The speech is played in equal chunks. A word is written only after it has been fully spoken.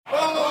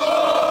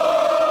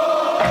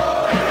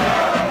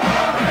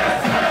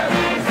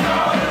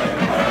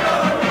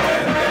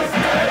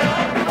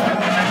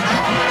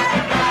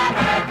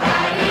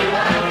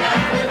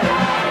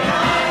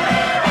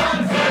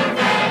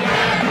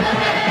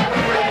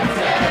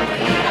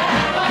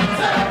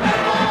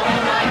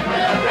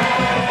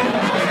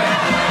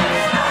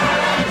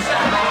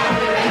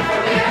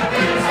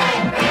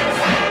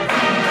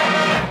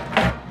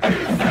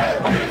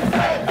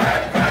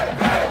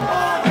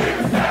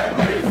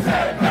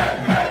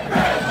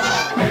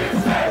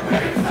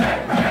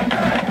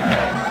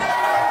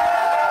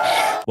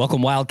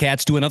Welcome,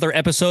 Wildcats, to another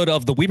episode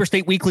of the Weber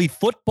State Weekly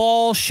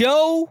Football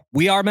Show.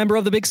 We are a member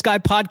of the Big Sky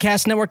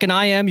Podcast Network, and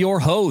I am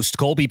your host,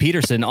 Colby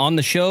Peterson. On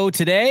the show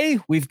today,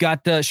 we've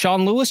got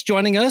Sean Lewis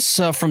joining us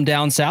from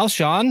down south.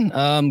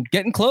 Sean,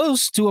 getting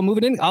close to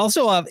moving in.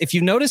 Also, if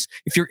you notice,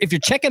 if you're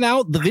checking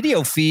out the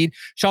video feed,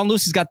 Sean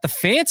Lewis has got the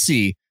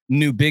fancy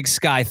new Big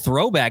Sky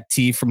throwback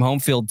tee from Home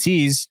Field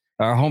Tees,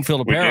 or Home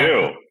Field Apparel. We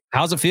do.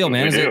 How's it feel,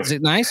 man? Is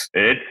it nice?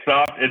 It's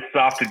soft. It's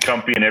soft and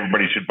comfy, and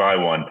everybody should buy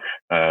one.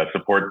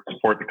 Support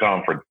the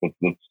conference. Let's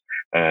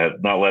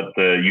not let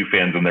the U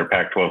fans and their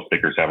Pac-12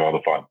 stickers have all the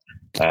fun.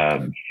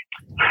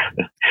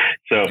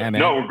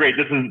 No, we're great.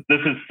 This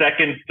is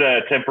second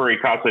temporary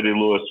Casa de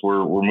Lewis.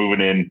 We're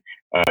moving in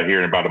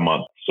here in about a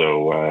month.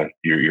 So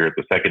you're at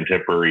the second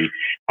temporary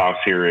house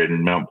here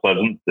in Mount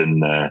Pleasant,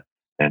 and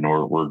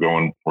we're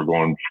going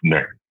from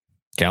there.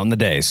 Counting the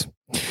days.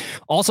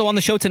 Also on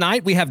the show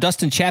tonight, we have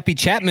Dustin Chappie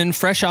Chapman,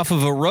 fresh off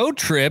of a road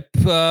trip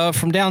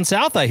from down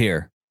south, I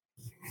hear.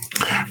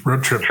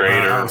 Road trip.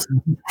 Trader.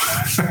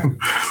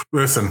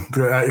 Listen,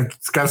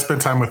 it's got to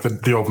spend time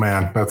with the old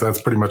man.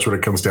 That's pretty much what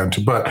it comes down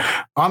to. But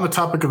on the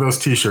topic of those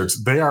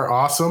T-shirts, they are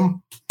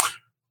awesome.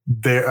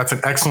 That's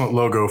an excellent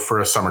logo for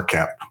a summer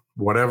camp.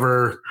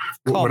 Whatever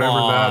that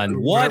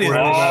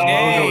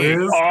logo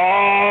is.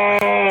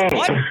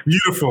 What?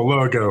 Beautiful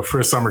logo for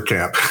a summer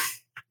camp.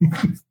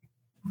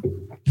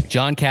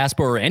 John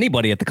Casper or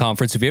anybody at the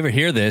conference, if you ever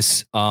hear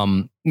this,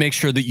 make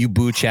sure that you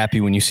boo Chappie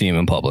when you see him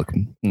in public.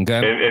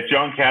 Okay. If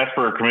John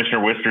Casper or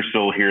Commissioner Wister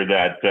still hear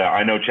that,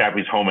 I know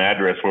Chappie's home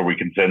address where we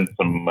can send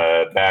some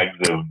bags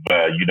of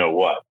you know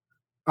what.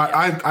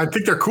 I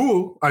think they're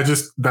cool.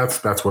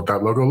 That's what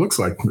that logo looks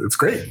like. It's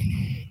great.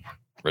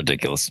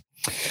 Ridiculous.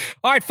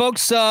 All right,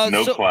 folks.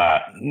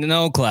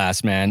 No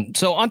class, man.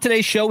 So on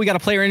today's show, we got a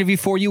player interview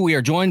for you. We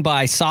are joined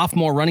by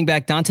sophomore running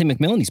back Dante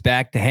McMillan. He's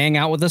back to hang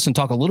out with us and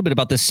talk a little bit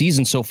about this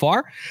season so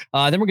far.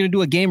 Then we're going to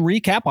do a game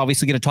recap.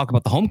 Obviously, going to talk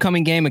about the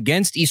homecoming game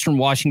against Eastern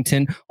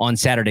Washington on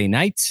Saturday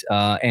night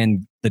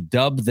and the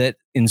dub that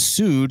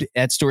ensued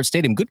at Stewart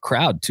Stadium. Good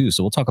crowd, too.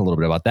 So we'll talk a little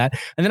bit about that.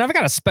 And then I've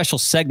got a special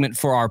segment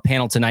for our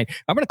panel tonight.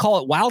 I'm going to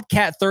call it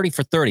Wildcat 30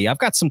 for 30. I've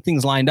got some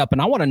things lined up, and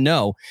I want to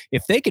know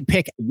if they could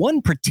pick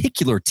one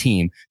particular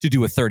team to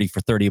do a 30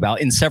 for 30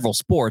 about in several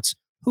sports,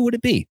 who would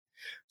it be?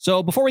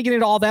 So before we get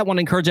into all that, I want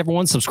to encourage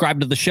everyone to subscribe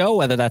to the show,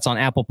 whether that's on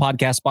Apple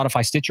Podcasts,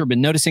 Spotify, Stitcher.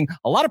 Been noticing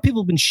a lot of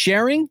people have been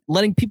sharing,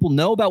 letting people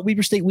know about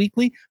Weber State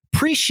Weekly.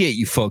 Appreciate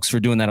you folks for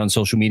doing that on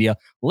social media,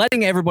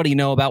 letting everybody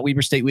know about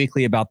Weber State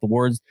Weekly, about the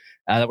words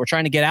that we're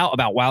trying to get out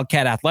about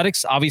Wildcat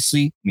athletics.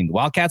 Obviously, the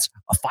Wildcats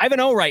are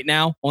 5-0 right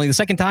now, only the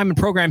second time in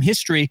program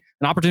history,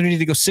 an opportunity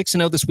to go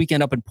 6-0 this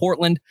weekend up in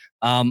Portland.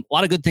 A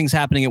lot of good things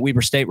happening at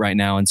Weber State right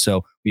now. And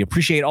so we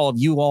appreciate all of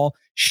you all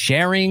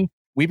sharing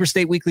Weber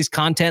State Weekly's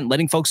content,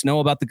 letting folks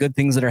know about the good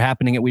things that are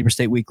happening at Weber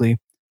State Weekly.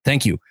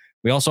 Thank you.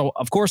 We also,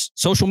 of course,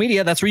 social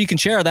media. That's where you can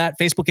share that.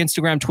 Facebook,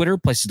 Instagram, Twitter,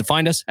 places to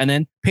find us. And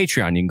then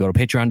Patreon. You can go to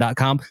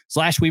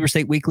patreon.com/Weber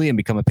State Weekly and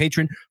become a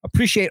patron.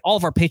 Appreciate all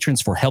of our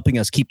patrons for helping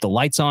us keep the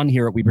lights on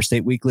here at Weber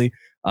State Weekly.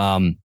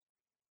 Couldn't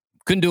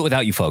do it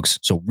without you folks.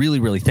 So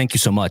really, really thank you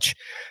so much.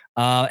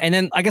 And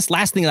then I guess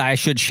last thing that I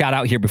should shout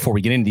out here before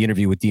we get into the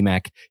interview with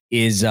DMAC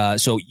is,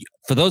 so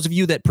for those of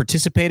you that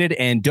participated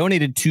and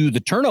donated to the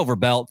turnover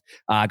belt,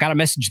 I got a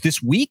message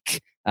this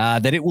week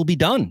that it will be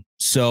done.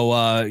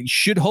 So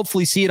should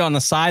hopefully see it on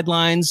the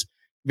sidelines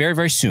very,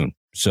 very soon.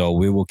 So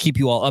we will keep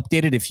you all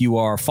updated. If you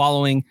are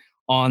following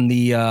on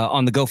the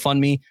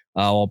GoFundMe,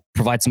 I'll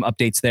provide some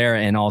updates there.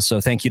 And also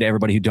thank you to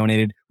everybody who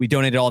donated. We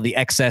donated all the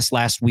excess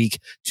last week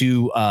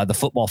to the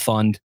football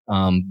fund,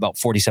 about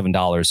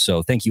 $47.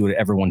 So thank you to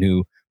everyone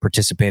who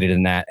participated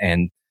in that.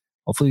 And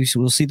hopefully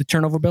we'll see the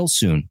turnover bell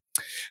soon.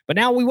 But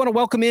now we want to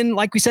welcome in,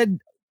 like we said,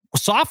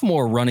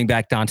 sophomore running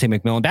back Dante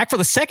McMillan, back for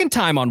the second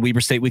time on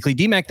Weber State Weekly.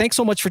 DMAC, thanks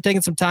so much for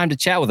taking some time to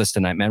chat with us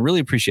tonight, man. Really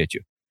appreciate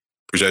you.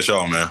 Appreciate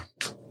y'all, man.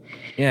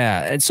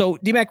 Yeah. And so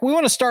DMAC, we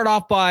want to start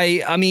off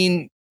by,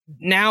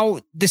 now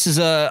this is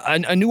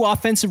a new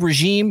offensive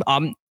regime.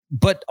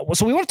 But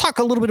so we want to talk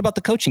a little bit about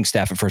the coaching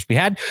staff at first. We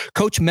had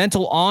Coach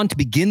Mental on to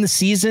begin the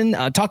season,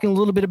 talking a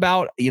little bit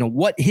about,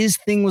 what his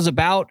thing was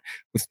about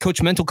with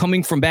Coach Mental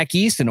coming from back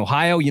east in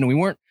Ohio. We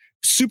weren't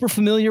super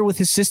familiar with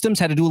his systems,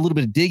 had to do a little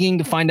bit of digging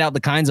to find out the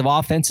kinds of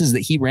offenses that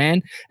he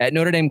ran at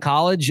Notre Dame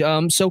College.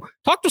 So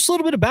talk to us a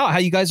little bit about how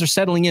you guys are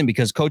settling in,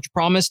 because Coach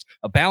promised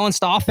a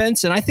balanced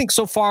offense. And I think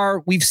so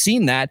far we've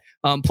seen that.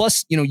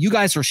 Plus, you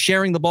guys are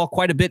sharing the ball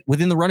quite a bit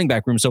within the running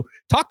back room. So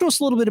talk to us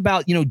a little bit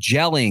about,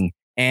 gelling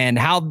and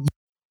how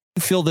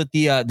you feel that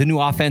the new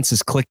offense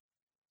is clicking.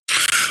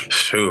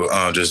 Shoot,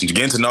 just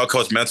getting to know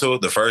Coach Mental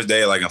the first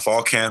day, like in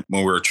fall camp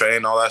when we were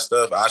training, all that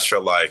stuff. I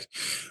feel like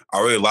I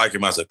really like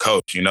him as a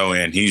coach,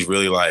 and he's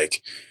really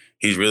like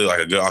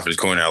a good offensive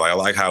coordinator. Like I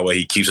like how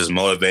he keeps us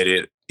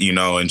motivated,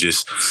 and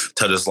just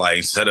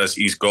set us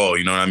each goal,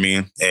 you know what I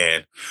mean?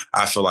 And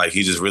I feel like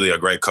he's just really a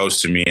great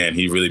coach to me, and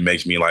he really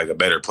makes me like a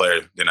better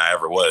player than I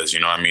ever was, you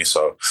know what I mean?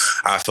 So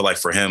I feel like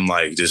for him,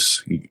 like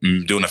just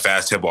doing a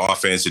fast tempo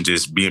offense and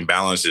just being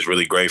balanced is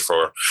really great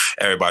for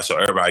everybody. So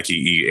everybody can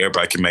eat,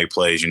 everybody can make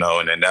plays, and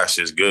then that's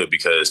just good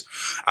because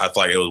I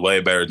feel like it was way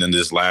better than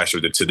this last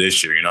year to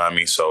this year, you know what I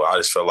mean? So I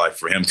just feel like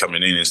for him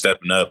coming in and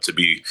stepping up to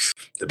be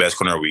the best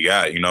corner we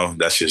got,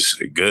 that's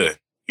just good,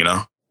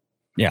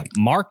 Yeah,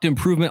 marked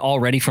improvement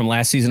already from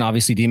last season.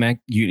 Obviously, DMAC,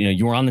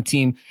 you were on the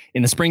team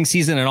in the spring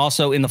season and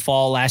also in the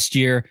fall last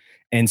year,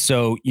 and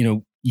so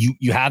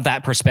you have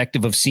that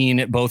perspective of seeing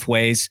it both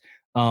ways.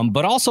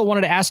 But also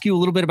wanted to ask you a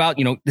little bit about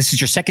this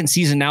is your second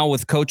season now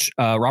with Coach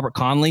Robert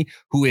Conley,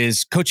 who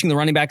is coaching the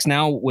running backs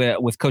now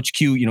with Coach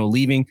Q,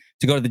 leaving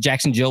to go to the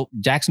Jacksonville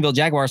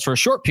Jaguars for a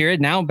short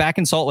period. Now back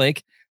in Salt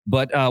Lake,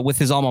 but with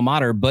his alma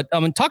mater. But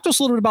and talk to us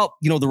a little bit about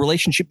the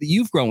relationship that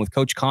you've grown with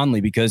Coach Conley,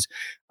 because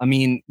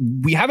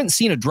we haven't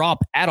seen a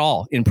drop at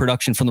all in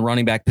production from the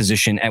running back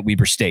position at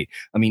Weber State.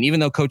 Even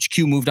though Coach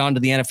Q moved on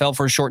to the NFL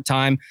for a short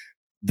time,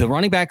 the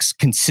running backs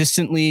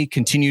consistently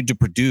continued to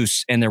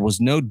produce, and there was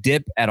no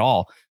dip at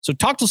all. So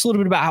talk to us a little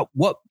bit about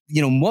what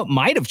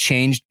might have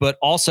changed, but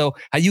also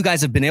how you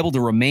guys have been able to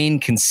remain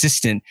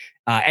consistent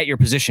at your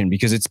position,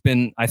 because it's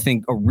been, I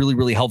think, a really,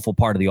 really helpful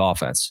part of the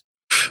offense.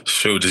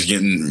 Shoot, just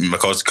getting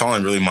Coach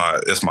Conley really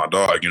that's my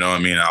dog, you know what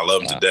I mean? I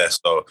love him to death.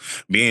 So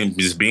being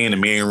in the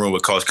meeting room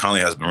with Coach Conley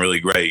has been really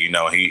great.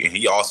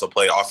 He also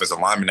played offensive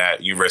lineman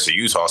at University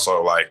of Utah.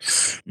 So like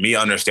me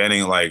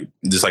understanding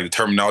just the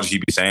terminology he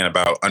be saying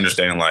about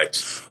understanding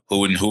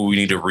who we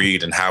need to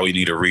read and how we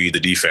need to read the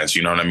defense,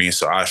 you know what I mean?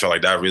 So I feel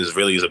like that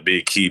really is a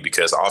big key,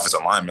 because the offensive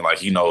lineman,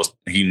 he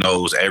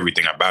knows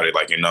everything about it.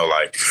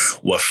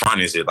 What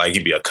front is it? He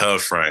can be a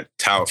cub front,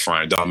 tout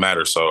front, it don't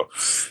matter. So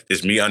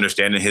just me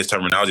understanding his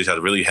terminology has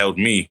really helped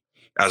me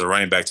as a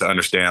running back to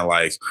understand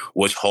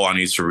which hole I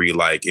need to read,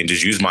 and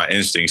just use my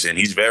instincts. And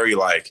he's very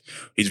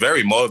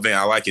motivating.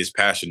 I like his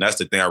passion. That's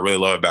the thing I really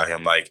love about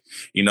him.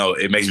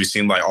 It makes me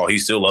seem like, he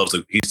still wants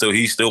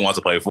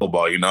to play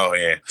football, and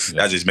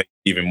that just makes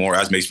even more.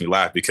 That makes me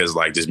laugh, because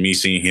just me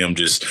seeing him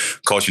just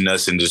coaching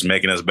us and just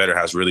making us better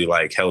has really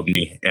helped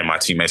me and my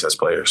teammates as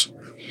players.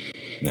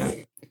 Yeah.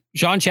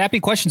 Sean Chappie,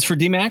 questions for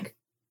DMAC?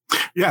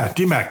 Yeah,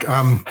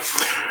 DMAC.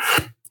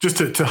 Just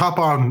to hop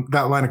on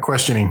that line of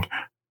questioning,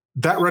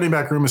 that running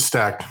back room is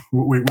stacked.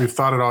 We've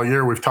thought it all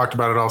year. We've talked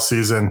about it all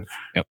season.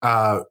 Yep.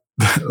 A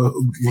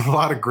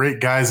lot of great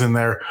guys in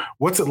there.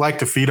 What's it like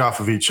to feed off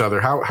of each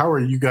other? How are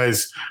you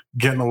guys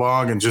getting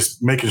along and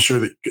just making sure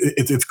that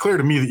it's clear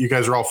to me that you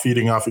guys are all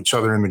feeding off each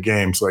other in the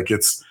games?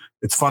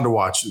 It's fun to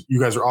watch. You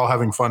guys are all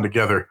having fun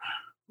together.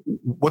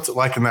 What's it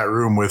like in that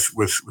room with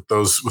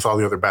all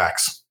the other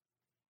backs?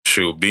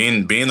 Shoot,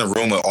 being in the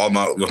room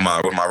with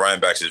my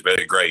running backs is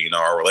very great.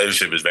 Our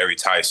relationship is very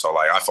tight. So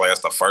I feel like that's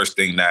the first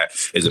thing that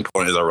is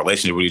important, is our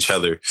relationship with each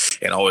other,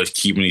 and always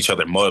keeping each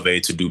other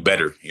motivated to do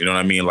better. You know what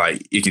I mean?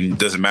 It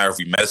doesn't matter if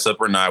we mess up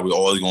or not. We're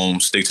always going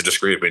to stick to the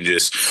script and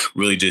just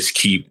really just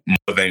keep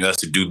motivating us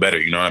to do better.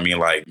 You know what I mean?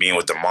 Being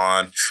with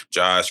Damon,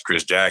 Josh,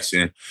 Chris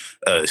Jackson,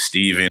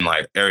 Steven,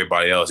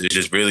 everybody else. It's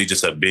just really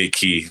just a big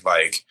key.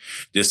 I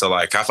feel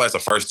like it's the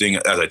first thing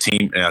as a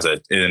team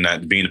and in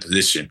that being in a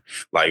position.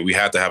 We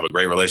have to have a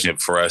great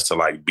relationship for us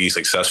to be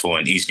successful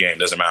in each game.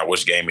 Doesn't matter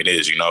which game it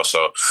is,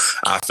 So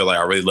I feel like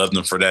I really love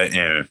them for that,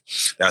 and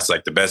that's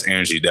the best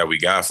energy that we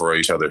got for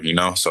each other,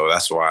 So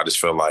that's why I just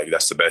feel like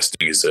that's the best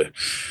thing, is to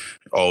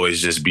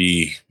always just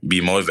be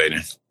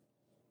motivating.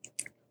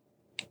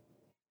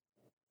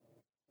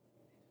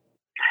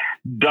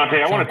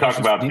 Dante, I want to talk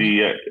about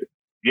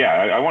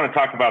I want to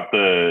talk about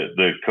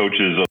the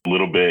coaches a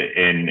little bit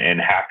and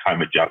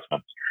halftime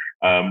adjustments.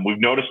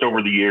 We've noticed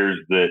over the years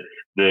that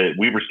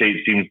Weber State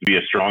seems to be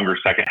a stronger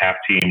second half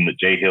team, that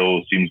Jay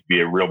Hill seems to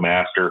be a real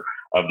master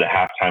of the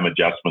halftime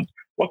adjustments.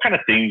 What kind of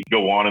things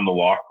go on in the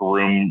locker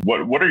room?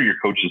 What are your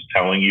coaches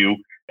telling you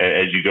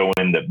as you go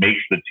in that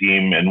makes the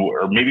team,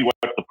 or maybe what's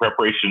the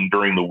preparation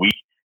during the week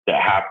that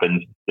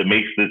happens that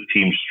makes this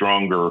team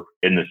stronger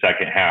in the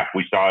second half?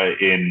 We saw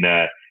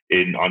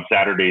it on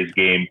Saturday's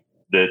game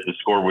that the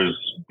score was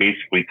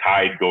basically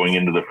tied going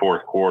into the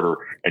fourth quarter,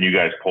 and you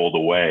guys pulled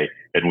away.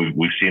 And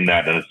we've seen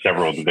that in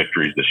several of the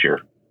victories this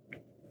year.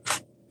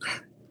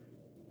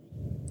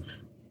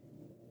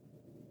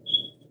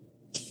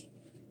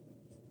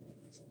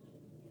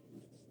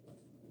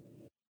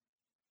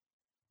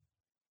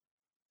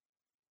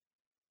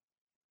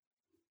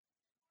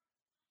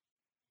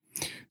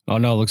 Oh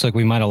no, looks like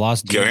we might have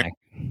lost DMAC.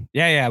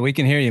 Yeah, we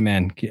can hear you,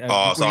 man.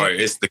 Oh,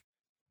 sorry, it's the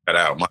cut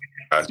out. My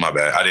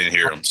bad. I didn't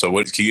hear him. So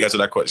what? Can you answer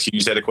that question? Can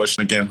you say the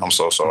question again? I'm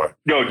so sorry.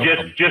 No,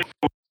 just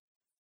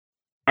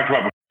talk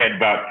about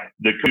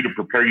the coup to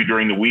prepare you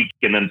during the week,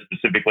 and then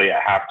specifically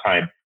at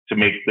halftime to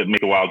make the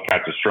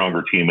Wildcats a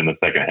stronger team in the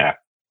second half.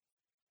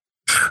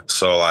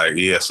 So like,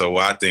 yeah. So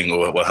what I think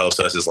what helps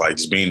us is like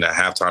just being at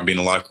halftime, being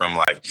in the locker room.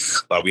 Like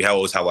we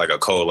always have like a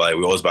code. Like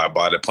we always buy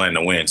the plan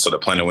to win. So the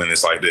plan to win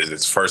is like this: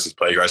 it's first is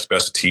play great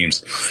special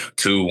teams,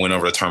 2 win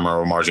over the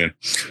turnover margin,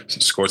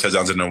 score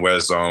touchdowns in the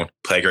red zone,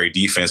 play great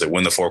defense, and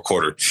win the fourth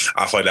quarter.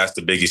 I feel like that's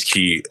the biggest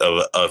key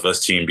of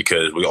us team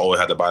because we always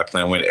have to buy a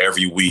plan to win.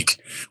 Every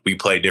week we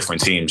play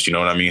different teams. You know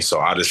what I mean? So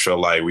I just feel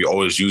like we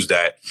always use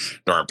that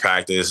during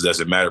practice.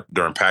 Doesn't matter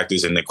during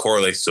practice, and it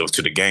correlates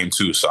to the game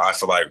too. So I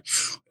feel like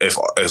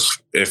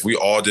if we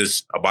all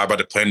just abide by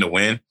the plan to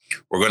win,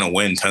 we're going to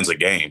win tons of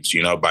games,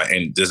 you know, and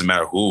it doesn't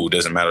matter who, it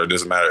doesn't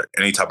matter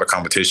any type of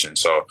competition.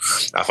 So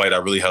I feel like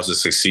that really helps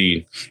us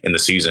succeed in the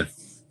season.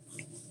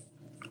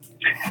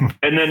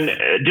 And then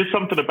just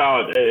something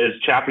about, as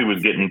Chappie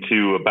was getting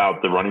to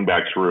about the running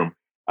backs room,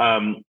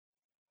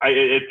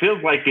 it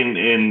feels like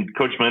in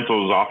Coach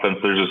Mental's offense,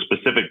 there's a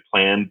specific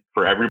plan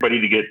for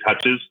everybody to get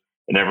touches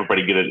and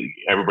everybody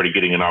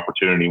getting an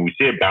opportunity. We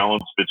see a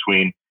balance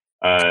between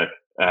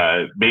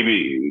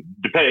maybe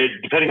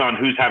depending on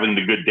who's having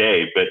the good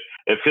day, but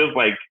it feels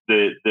like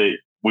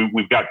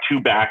we've got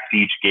 2 backs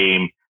each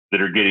game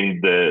that are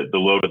getting the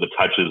load of the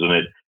touches,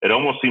 and it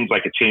almost seems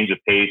like a change of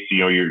pace. You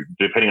know, you're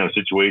depending on the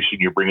situation,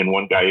 you're bringing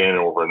one guy in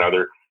over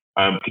another.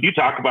 Could you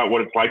talk about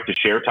what it's like to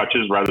share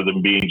touches rather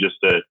than being just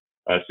a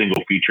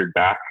single featured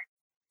back?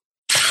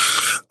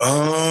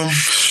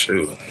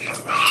 Shoot,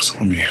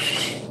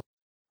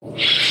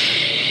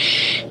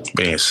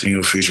 being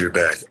single featured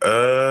back.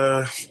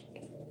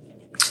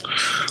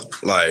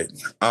 Like,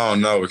 I don't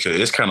know, because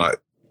it's kind of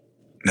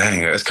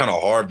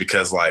hard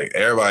because like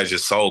everybody's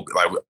just so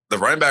like the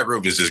running back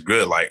group is just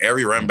good. Like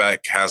every running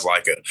back has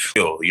like a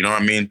skill, you know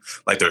what I mean?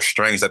 Like their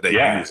strengths that they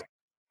use.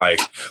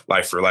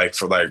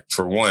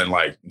 For one,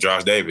 like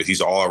Josh Davis,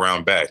 he's an all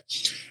around back.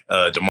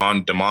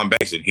 Damon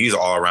Bankston, he's an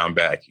all around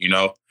back, you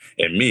know.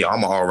 And me, I'm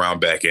an all around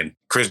back. And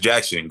Chris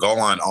Jackson, goal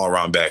line all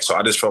around back. So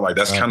I just feel like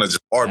that's kind of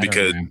just hard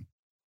because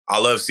I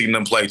love seeing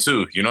them play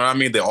too. You know what I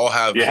mean? They all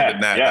have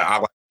something that I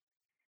like.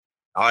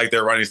 I like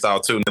their running style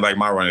too, and they like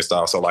my running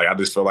style. So like, I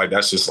just feel like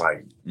that's just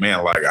like,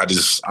 man, like I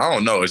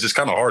don't know. It's just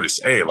kind of hard to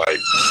say. Like,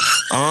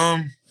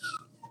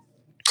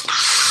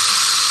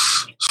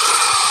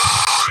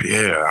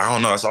 yeah, I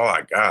don't know. That's all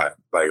I got.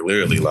 Like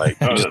literally, like.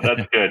 Oh,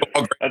 that's good.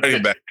 That's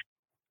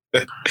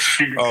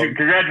good.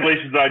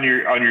 Congratulations on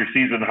your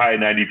season high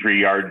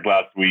 93 yards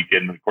last week,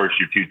 and of course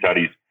your 2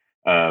 tutties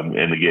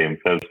in the game.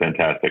 That was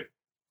fantastic.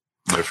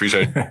 I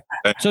appreciate it.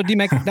 So,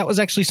 D-Mac, that was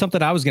actually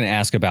something I was going to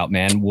ask about,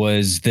 man,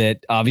 was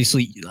that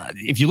obviously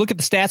if you look at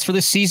the stats for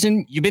this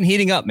season, you've been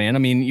heating up, man. I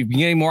mean, you've been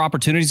getting more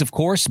opportunities, of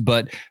course,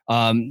 but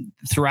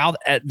throughout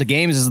the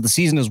games as the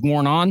season has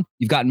worn on,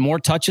 you've gotten more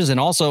touches and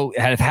also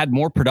have had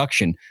more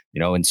production, you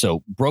know, and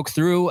so broke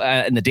through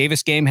in the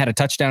Davis game, had a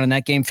touchdown in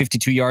that game,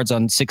 52 yards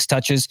on 6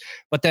 touches.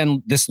 But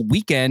then this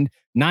weekend,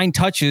 9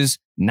 touches,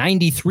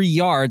 93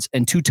 yards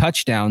and 2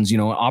 touchdowns, you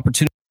know, an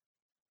opportunity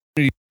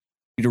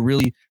to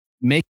really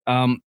make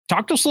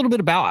talk to us a little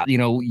bit about, you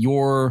know,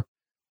 your,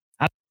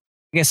 I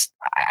guess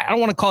I don't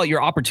want to call it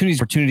your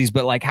opportunities,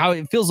 but like how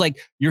it feels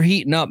like you're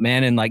heating up,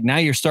 man. And like now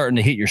you're starting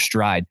to hit your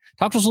stride.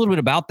 Talk to us a little bit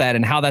about that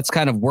and how that's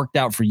kind of worked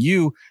out for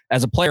you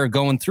as a player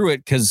going through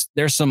it. Cause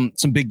there's some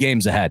big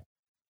games ahead.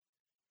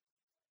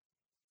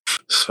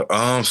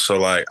 So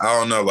like, I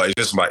don't know, like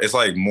just like, it's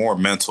like more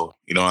mental,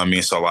 you know what I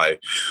mean? So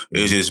like,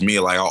 it's just me,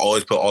 like I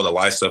always put all the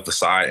life stuff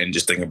aside and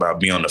just think about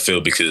being on the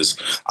field because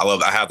I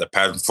have the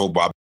passion for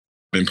football.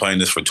 Been playing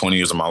this for 20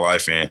 years of my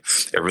life, and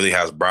it really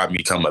has brought me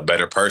become a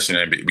better person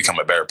and become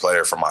a better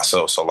player for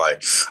myself. So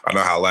like, I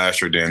know how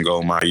last year didn't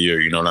go my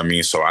year, you know what I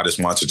mean? So I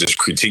just want to just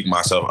critique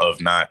myself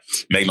of not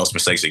making those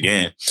mistakes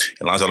again.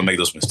 And as I don't make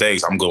those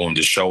mistakes, I'm going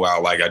to show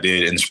out like I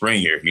did in the spring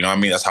year. You know what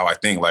I mean? That's how I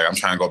think. Like I'm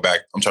trying to go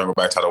back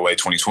to the way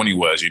 2020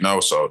 was, you know?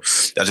 So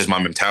that's just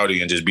my mentality,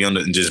 and just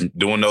just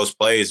doing those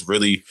plays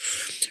really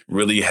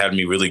had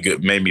me really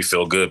good, made me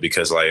feel good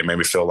because like it made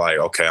me feel like,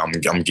 okay, I'm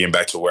getting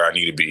back to where I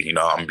need to be. You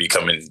know, I'm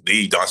becoming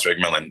the Donte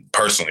McMillan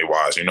personally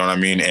wise, you know what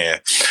I mean? And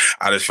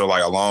I just feel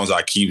like as long as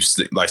I keep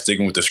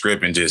sticking with the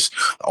script and just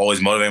always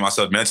motivate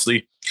myself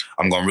mentally,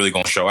 I'm really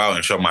going to show out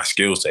and show my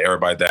skills to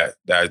everybody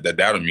that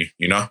doubted me,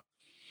 you know?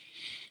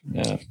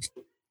 Yeah.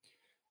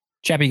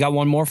 Chappie, you got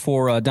one more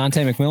for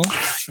Donte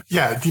McMillan?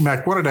 Yeah,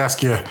 D-Mac, wanted to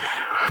ask you,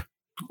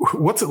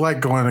 what's it like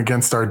going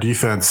against our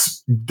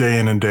defense day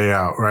in and day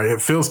out, right?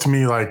 It feels to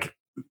me like,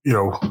 you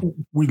know,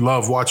 we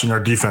love watching our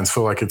defense,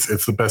 feel like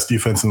it's the best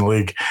defense in the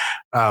league.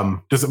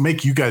 Does it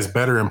make you guys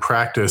better in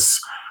practice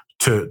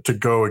to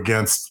go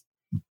against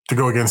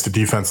a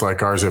defense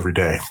like ours every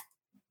day?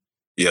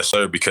 Yes,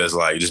 sir. Because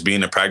like just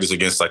being in practice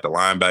against like the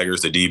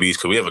linebackers, the DBs,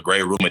 because we have a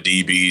great room of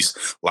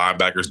DBs,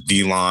 linebackers,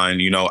 D line,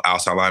 you know,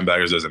 outside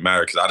linebackers doesn't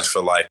matter. Because I just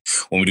feel like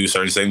when we do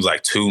certain things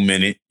like 2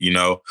 minute, you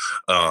know,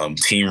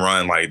 team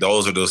run, like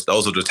those are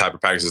the type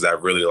of practices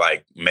that really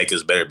like make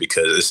us better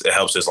because it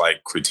helps us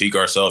like critique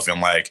ourselves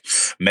and like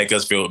make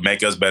us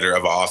better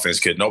of our offense.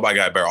 Because nobody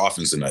got better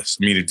offense than us,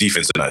 meaning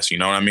defense than us. You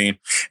know what I mean?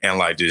 And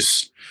like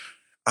just.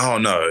 I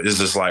don't know. It's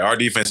just like our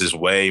defense is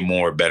way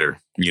more better,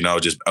 you know,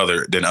 just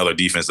other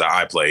defense that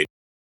I played.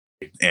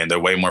 and they're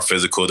way more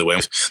physical. The way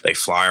they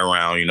fly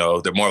around, you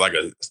know, they're more like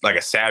a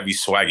savvy,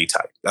 swaggy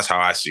type. That's how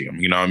I see them.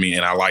 You know what I mean?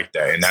 And I like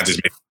that, and that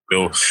just makes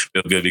me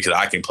feel good because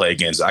I can play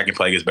against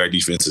better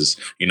defenses.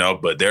 You know,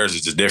 but theirs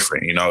is just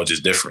different. You know,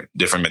 just different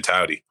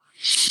mentality.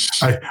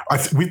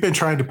 We've been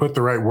trying to put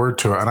the right word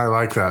to it, and I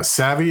like that,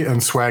 savvy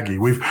and swaggy.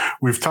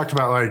 We've talked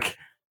about like.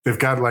 They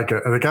got a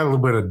little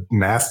bit of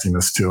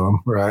nastiness to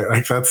them, right?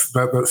 Like that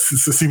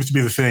seems to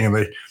be the thing, and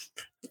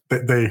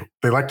they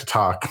like to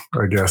talk,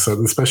 I guess,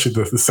 especially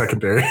the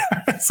secondary.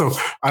 So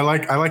I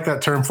like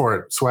that term for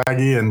it,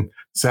 swaggy and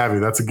savvy.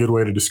 That's a good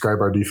way to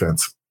describe our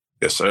defense.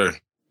 Yes, sir.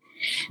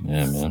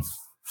 Yeah, man.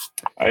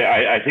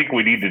 I think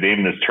we need to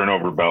name this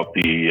turnover belt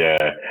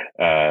the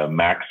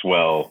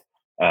Maxwell.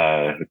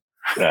 And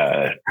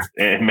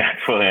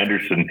Maxwell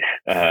Anderson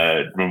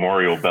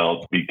memorial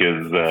belt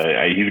because he's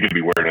going to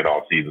be wearing it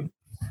all season.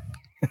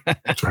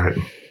 That's right.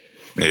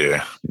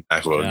 Yeah,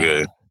 Maxwell's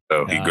good.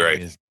 So he's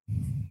great.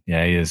 He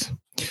is.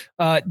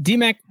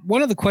 D-Mac,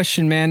 one other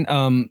question,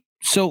 man.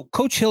 So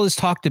Coach Hill has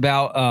talked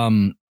about.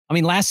 I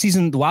mean, last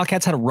season the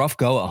Wildcats had a rough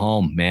go at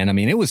home, man. I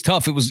mean, it was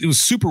tough. It was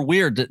super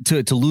weird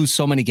to lose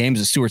so many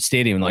games at Stewart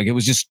Stadium. Like it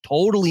was just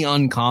totally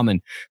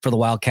uncommon for the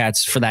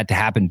Wildcats for that to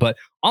happen. But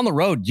on the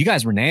road, you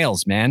guys were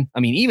nails, man. I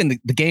mean, even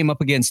the game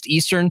up against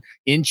Eastern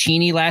in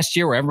Cheney last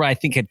year, where everybody I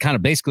think had kind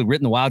of basically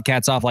written the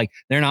Wildcats off like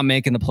they're not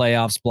making the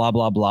playoffs, blah,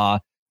 blah, blah.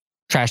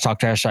 Trash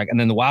talk. And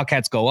then the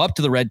Wildcats go up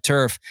to the red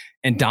turf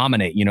and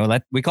dominate. You know,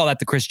 we call that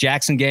the Chris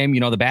Jackson game, you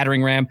know, the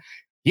battering ram.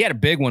 He had a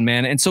big one,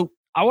 man. And so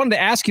I wanted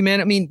to ask you,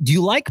 man, I mean, do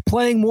you like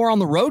playing more on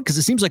the road? Because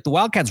it seems like the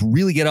Wildcats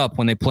really get up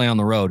when they play on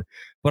the road.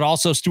 But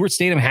also Stewart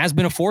Stadium has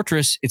been a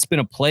fortress. It's been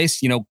a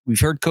place, you know, we've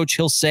heard Coach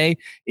Hill say,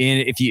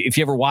 and if you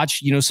ever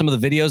watch, you know, some of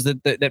the videos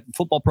that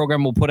football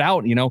program will put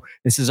out, you know,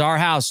 this is our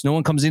house. No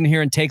one comes in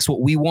here and takes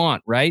what we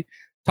want, right?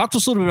 Talk to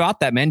us a little bit about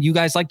that, man. Do you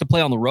guys like to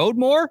play on the road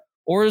more,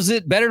 or is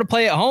it better to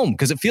play at home?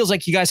 Because it feels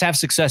like you guys have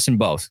success in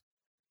both.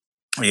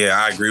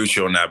 Yeah, I agree with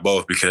you on that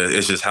both because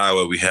it's just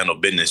how we handle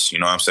business. You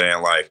know what I'm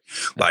saying? Like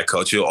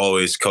Coach Hill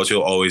always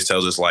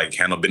tells us like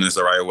handle business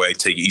the right way,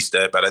 take each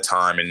step at a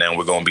time, and then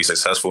we're gonna be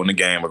successful in the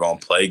game. We're gonna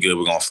play good.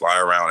 We're gonna fly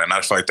around, and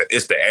I feel like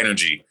it's the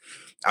energy.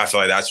 I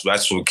feel like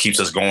that's what keeps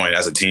us going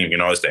as a team. You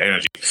know, it's the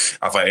energy.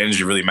 I feel like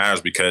energy really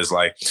matters because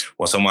like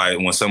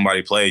when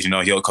somebody plays, you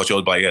know, Coach Hill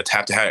will be like, yeah,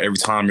 tap the hat every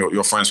time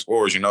your friend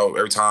scores. You know,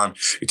 every time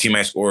your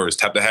teammate scores,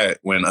 tap the hat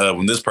when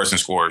this person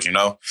scores. You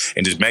know,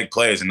 and just make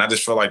plays. And I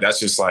just feel like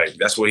that's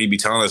what he be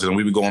telling us, and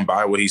we be going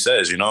by what he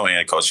says. You know,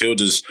 and Coach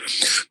Hill's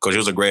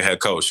a great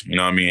head coach. You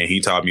know what I mean? And he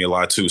taught me a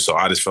lot too. So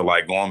I just feel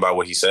like going by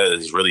what he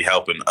says is really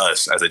helping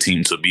us as a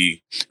team to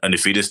be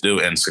undefeated still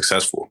and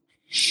successful.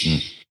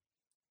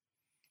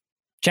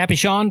 Chappie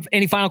Sean,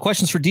 any final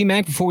questions for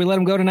D-Mac before we let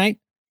him go tonight?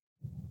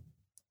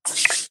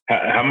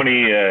 How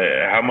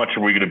much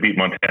are we going to beat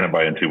Montana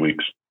by in 2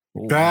 weeks?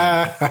 We're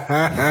not doing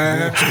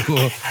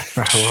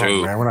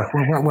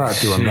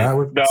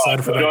that.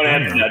 Don't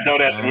answer that.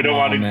 Don't answer. We don't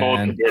want to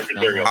expose the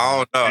material.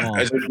 I don't know.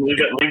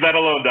 Leave that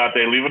alone,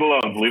 Dante. Leave it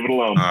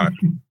alone.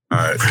 All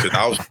right, because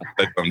I was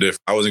something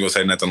different. I wasn't gonna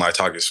say nothing like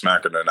talking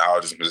smack or nothing. I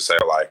was just gonna say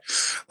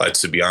like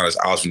to be honest,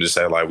 I was gonna just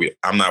say like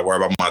I'm not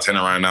worried about Montana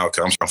right now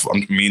because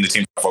me and the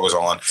team focus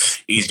on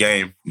each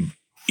game,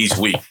 each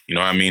week. You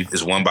know what I mean?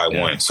 It's one by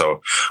one.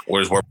 So we're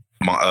just working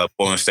on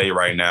Portland State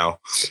right now,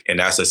 and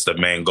that's just the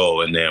main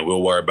goal. And then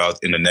we'll worry about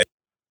in the next.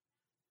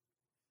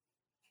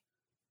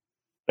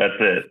 That's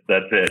it.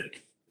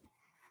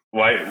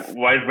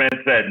 Wise man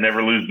said,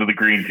 "Never lose to the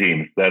green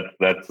teams."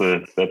 That's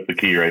the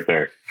key right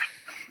there.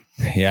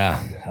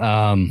 Yeah.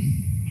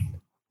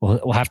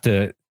 We'll have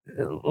to,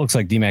 it looks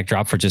like D-Mac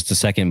dropped for just a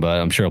second,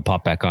 but I'm sure he'll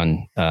pop back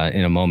on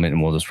in a moment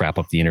and we'll just wrap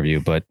up the interview.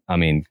 But I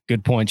mean,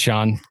 good point,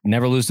 Sean.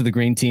 Never lose to the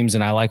green teams.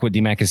 And I like what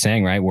D-Mac is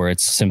saying, right? Where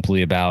it's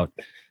simply about,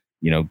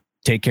 you know,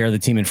 take care of the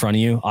team in front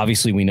of you.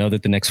 Obviously, we know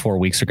that the next 4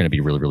 weeks are going to be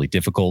really, really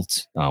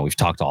difficult. We've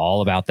talked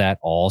all about that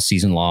all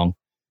season long.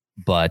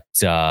 But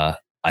I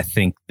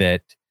think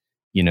that,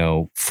 you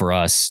know, for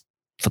us,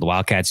 for the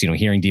Wildcats, you know,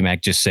 hearing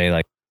D-Mac just say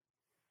like,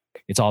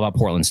 it's all about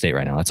Portland State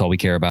right now. That's all we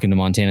care about. Into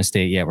Montana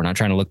State, yeah, we're not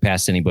trying to look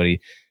past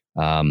anybody.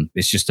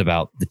 It's just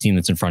about the team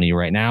that's in front of you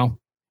right now.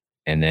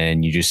 And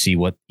then you just see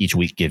what each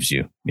week gives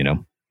you, you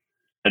know?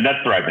 And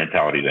that's the right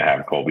mentality to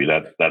have, Colby.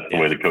 That's the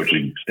way the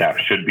coaching staff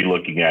should be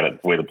looking at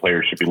it, the way the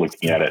players should be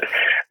looking at it.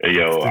 You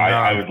know,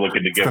 I was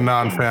looking to get the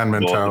non-fan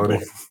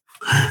mentality.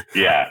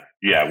 Yeah.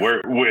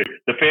 We're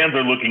the fans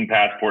are looking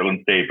past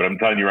Portland State, but I'm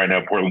telling you right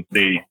now, Portland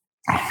State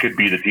could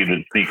be the team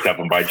that sneaks up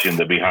and bites you in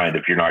the behind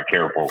if you're not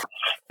careful.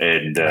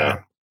 And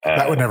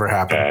that would never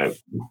happen.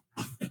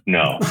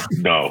 No,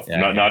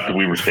 not that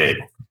we were State.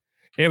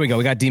 Here we go.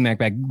 We got D-Mac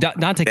back.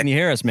 Dante, can you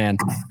hear us, man?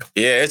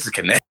 Yeah, it's a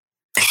connection.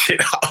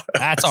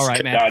 That's all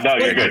right, man. No,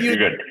 you're good. You're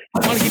good.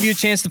 I want to give you a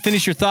chance to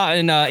finish your thought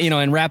and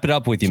and wrap it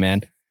up with you,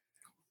 man.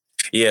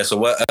 Yeah. So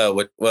what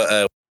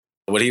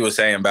he was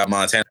saying about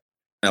Montana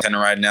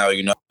right now,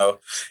 you know,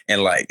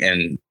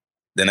 and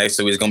the next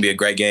 2 weeks is gonna be a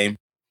great game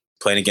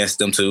playing against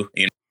them too,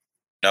 you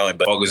know,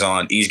 and focus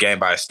on each game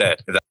by a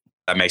step. If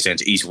that makes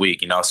sense, each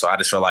week, you know. So I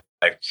just feel like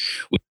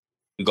we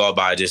we go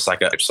by just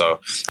like so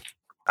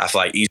I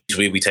feel like each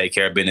week we take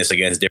care of business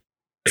against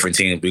different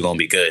teams, we're gonna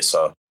be good.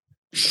 So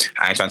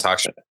I ain't trying to talk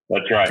shit.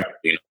 That's right.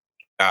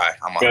 All right,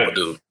 I'm a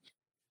dude.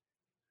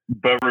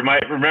 But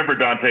remember,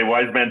 Dante,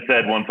 wise man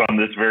said once on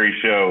this very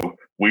show,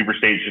 Weber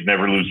State should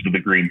never lose to the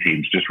green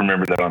teams. Just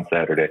remember that on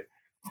Saturday.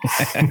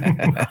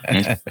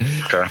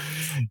 Okay.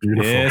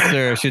 Beautiful. Yes,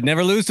 sir. Should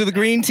never lose to the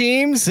green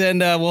teams, and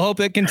we'll hope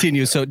it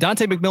continues. So,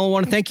 Dante McMillan, I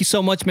want to thank you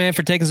so much, man,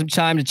 for taking some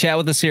time to chat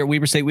with us here at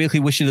Weber State Weekly.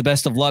 Wish you the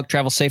best of luck.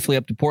 Travel safely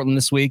up to Portland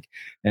this week,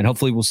 and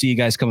hopefully we'll see you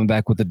guys coming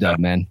back with a dub,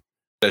 man.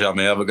 Y'all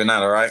may have a good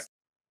night, all right?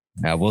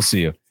 Yeah, we'll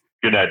see you.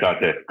 Good night,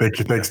 Dante. Thank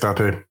you. Thanks,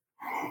 Dante.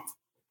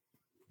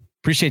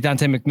 Appreciate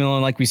Dante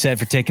McMillan, like we said,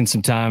 for taking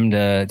some time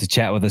to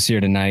chat with us here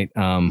tonight.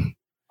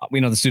 We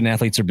know the student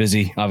athletes are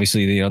busy.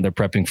 Obviously, they're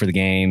prepping for the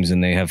games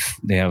and they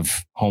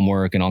have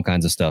homework and all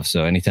kinds of stuff.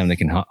 So anytime they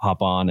can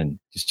hop on and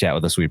just chat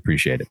with us, we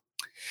appreciate it.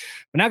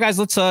 But now, guys,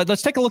 let's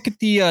take a look at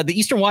the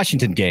Eastern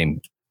Washington game,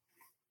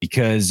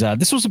 because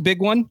this was a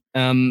big one.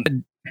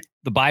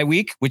 The bye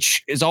week,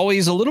 which is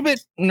always a little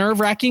bit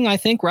nerve-wracking, I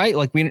think, right?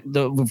 Like we've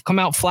come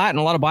out flat in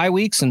a lot of bye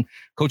weeks, and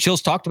Coach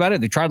Hill's talked about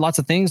it. They tried lots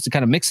of things to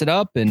kind of mix it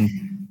up, and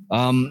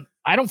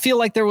I don't feel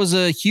like there was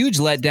a huge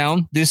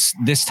letdown this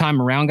time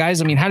around,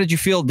 guys. I mean, how did you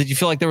feel? Did you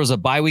feel like there was a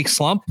bye week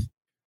slump?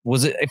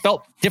 It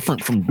felt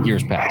different from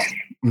years past?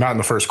 Not in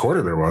the first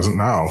quarter. There wasn't.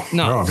 No.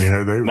 I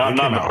mean, they not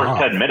in the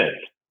first 10 minutes.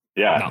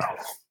 Yeah.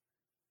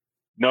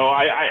 No,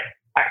 I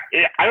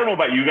don't know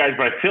about you guys,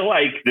 but I feel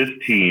like this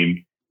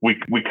team,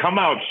 we come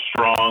out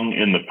strong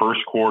in the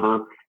first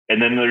quarter,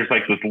 and then there's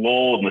like this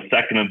lull in the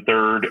second and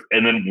third,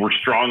 and then we're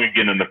strong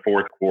again in the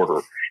fourth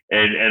quarter.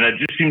 And it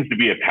just seems to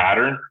be a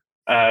pattern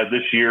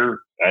this year,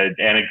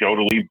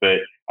 anecdotally, but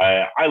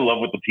I love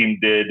what the team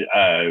did.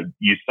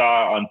 You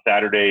saw on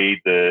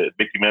Saturday,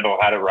 Mickey Mendel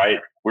had it right.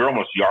 We're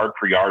almost yard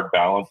for yard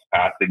balanced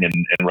passing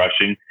and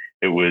rushing.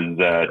 It was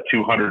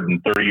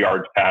 230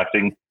 yards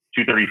passing,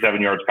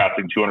 237 yards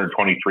passing,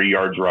 223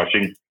 yards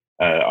rushing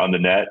on the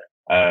net.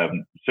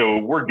 So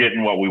we're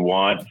getting what we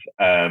want.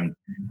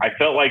 I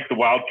felt like the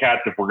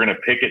Wildcats, if we're going to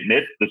pick at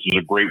nits, this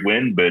was a great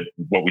win, but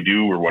what we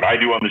do, or what I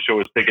do on the show,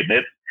 is pick at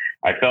nits.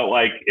 I felt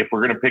like if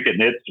we're going to pick at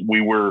nits,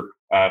 we were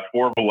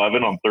 4 of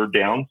 11 on third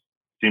downs.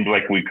 Seemed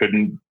like we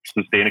couldn't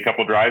sustain a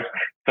couple drives.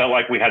 Felt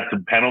like we had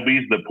some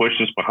penalties that pushed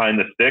us behind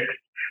the sticks,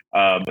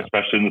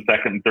 especially in the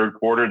second and third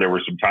quarter. There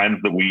were some times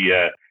that we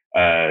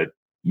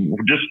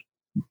were just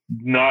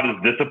not as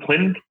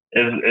disciplined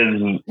as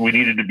we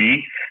needed to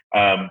be.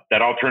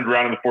 That all turned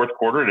around in the fourth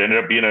quarter. It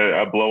ended up being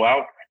a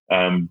blowout.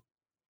 And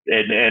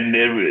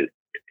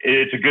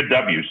it's a good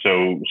W.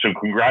 So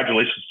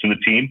congratulations to the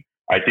team.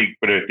 I think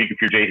if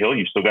you're Jay Hill,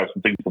 you've still got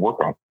some things to work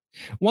on.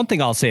 One thing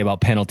I'll say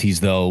about penalties,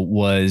 though,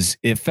 was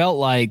it felt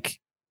like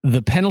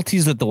the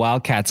penalties that the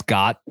Wildcats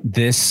got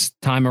this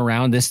time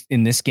around,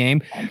 in this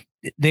game,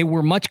 they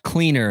were much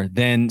cleaner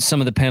than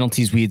some of the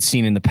penalties we had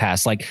seen in the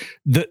past. Like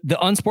the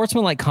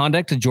unsportsmanlike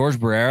conduct to George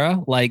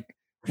Barrera, like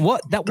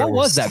what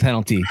was that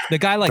penalty? The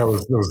guy that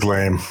was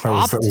lame.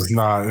 That was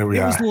not. It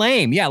was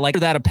lame. Yeah, like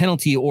that a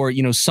penalty or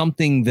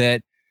something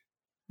that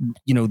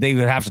they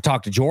would have to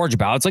talk to George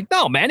about. It's like,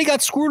 no, man, he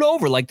got screwed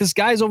over. Like this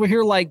guy's over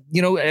here, like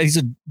he's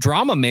a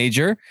drama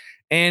major,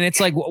 and it's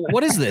like,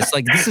 what is this?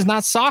 Like this is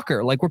not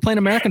soccer. Like we're playing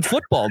American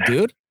football,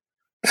 dude.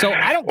 So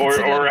I don't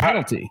consider that a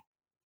penalty.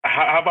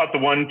 How about the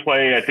one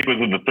play, I think it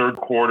was in the third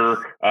quarter,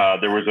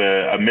 there was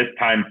a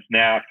mistimed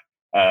snap.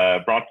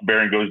 Bronson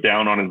Barron goes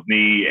down on his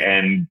knee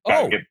and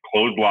gets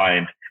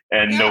clotheslined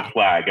and no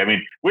flag. I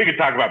mean, we could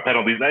talk about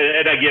penalties.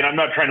 And again, I'm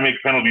not trying to make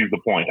penalties the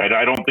point.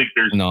 I don't think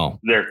there's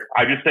there.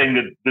 I'm just saying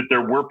that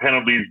there were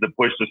penalties that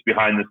pushed us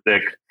behind the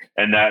sticks,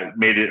 and that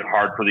made it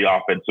hard for the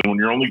offense. So when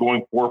you're only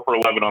going 4 for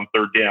 11 on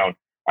third down,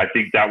 I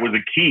think that was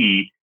a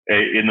key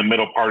in the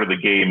middle part of the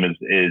game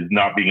is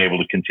not being able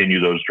to continue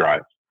those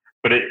drives.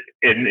 But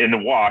in the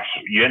wash,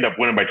 you end up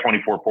winning by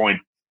 24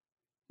 points.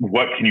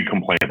 What can you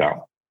complain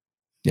about?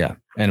 Yeah.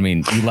 And I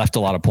mean, you left a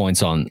lot of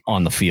points on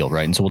the field,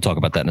 right? And so we'll talk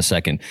about that in a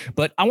second.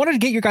 But I wanted to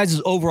get your guys'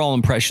 overall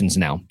impressions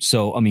now.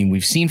 So, I mean,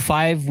 we've seen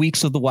 5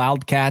 weeks of the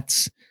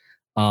Wildcats.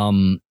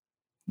 The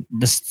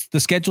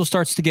schedule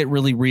starts to get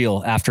really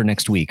real after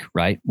next week,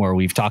 right? Where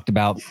we've talked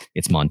about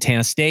it's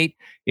Montana State,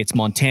 it's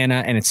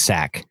Montana, and it's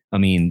SAC. I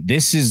mean,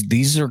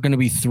 these are going to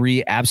be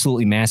 3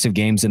 absolutely massive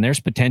games, and there's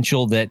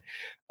potential that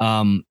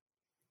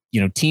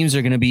teams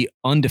are going to be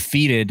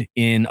undefeated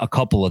in a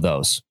couple of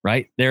those,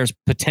 right? There's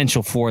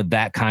potential for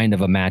that kind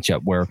of a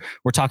matchup where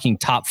we're talking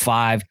top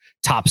 5,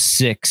 top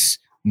 6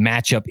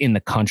 matchup in the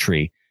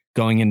country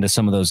going into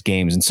some of those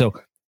games. And so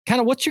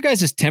kind of what's your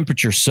guys'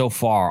 temperature so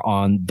far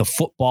on the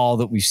football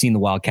that we've seen the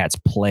Wildcats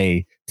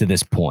play to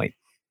this point?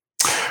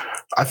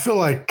 I feel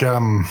like,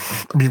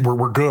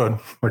 we're good.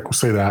 Like we'll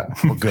say that.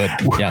 We're good.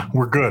 Yeah.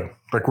 We're good.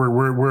 Like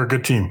we're a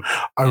good team.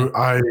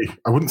 I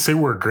wouldn't say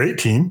we're a great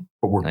team,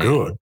 but we're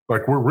good.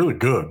 Like we're really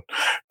good.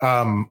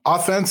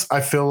 Offense,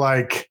 I feel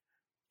like,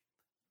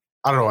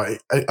 I don't know.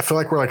 I feel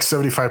like we're like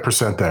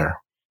 75% there,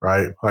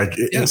 right? Like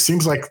it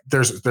seems like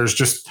there's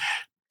just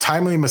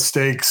timely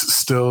mistakes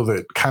still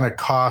that kind of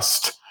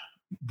cost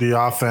the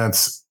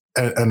offense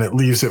and it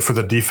leaves it for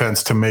the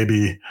defense to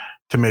maybe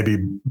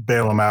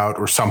bail them out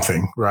or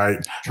something,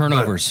 right?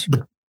 Turnovers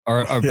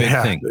are a big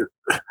thing.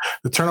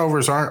 The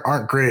turnovers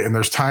aren't great, and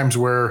there's times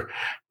where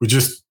we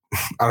just,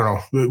 I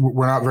don't know,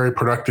 we're not very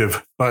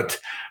productive, but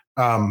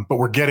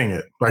we're getting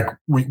it. Like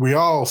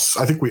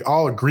I think we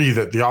all agree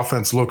that the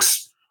offense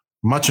looks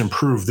much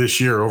improved this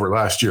year over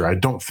last year. I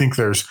don't think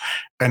there's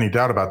any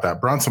doubt about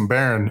that. Bronson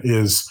Barron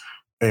is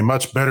a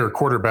much better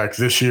quarterback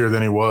this year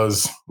than he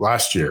was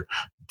last year.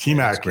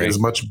 T-Mac is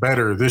much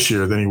better this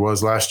year than he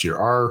was last year.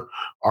 Our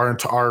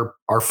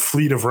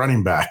fleet of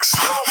running backs,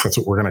 that's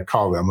what we're going to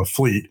call them, a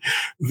fleet.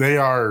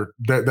 They're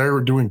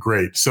doing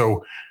great.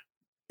 So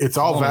it's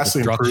all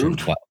vastly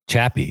improved.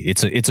 Chappie,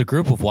 it's a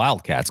group of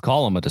Wildcats.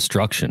 Call them a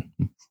destruction.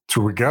 That's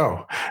where we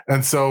go.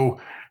 And so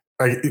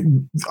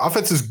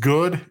offense is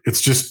good.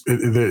 It's just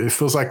it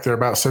feels like they're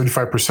about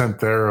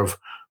 75% there of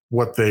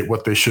what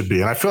they should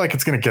be. And I feel like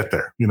it's going to get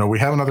there. We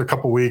have another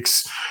couple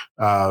weeks.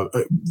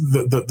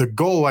 The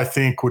goal, I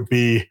think, would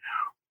be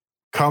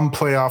come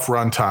playoff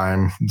run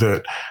time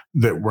that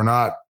we're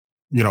not,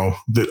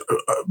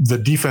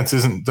 the defense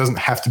doesn't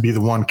have to be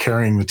the one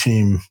carrying the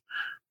team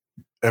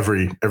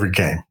every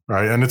game,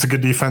 right? And it's a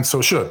good defense, so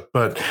it should.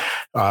 But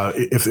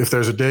if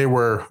there's a day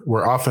where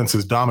offense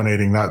is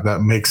dominating,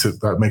 that makes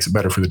it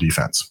better for the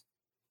defense.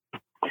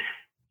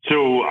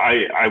 So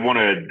I want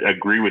to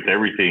agree with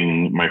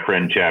everything my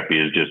friend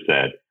Chappie has just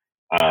said.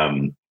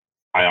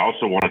 I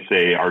also want to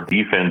say our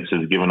defense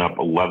has given up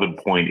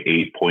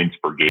 11.8 points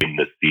per game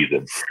this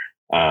season.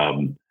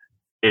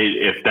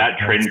 If that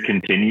trend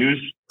continues,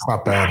 it's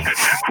not bad.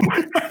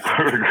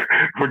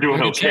 we're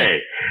doing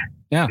okay.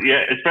 Yeah,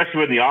 especially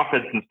when the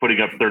offense is putting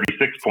up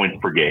 36 points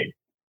per game,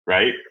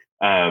 right?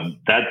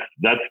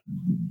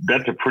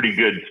 That's a pretty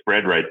good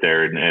spread right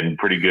there and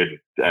pretty good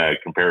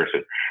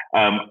comparison.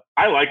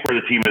 I like where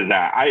the team is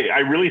at. I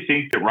really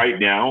think that right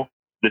now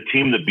the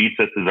team that beats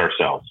us is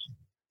ourselves.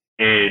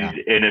 And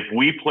if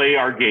we play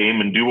our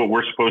game and do what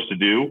we're supposed to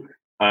do,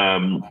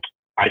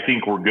 I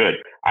think we're good.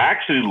 I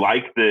actually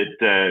like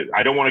that.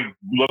 I don't want to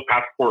look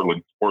past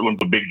Portland.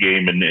 Portland's a big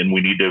game, and we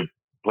need to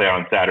play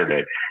on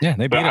Saturday. Yeah,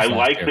 they beat us. I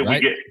like year, that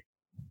right? we get.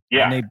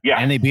 Yeah,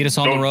 and they beat us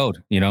on the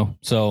road.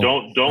 So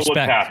don't look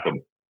past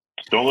them.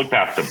 Don't look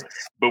past them.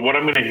 But what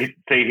I'm going to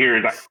say here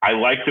is I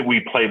like that we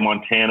play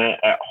Montana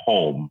at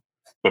home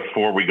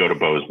before we go to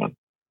Bozeman.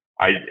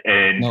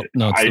 No,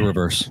 it's the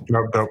reverse.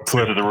 No,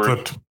 flip.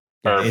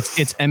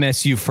 It's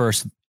MSU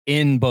first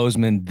in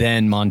Bozeman,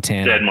 then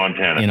Montana. Then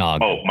Montana. In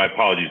August. Oh, my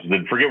apologies.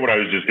 Then forget what I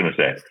was just going to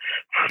say.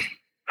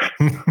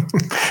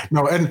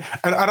 No, and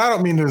I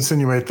don't mean to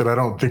insinuate that I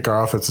don't think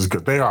our offense is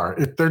good. They are.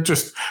 They're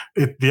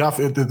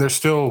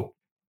still,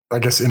 I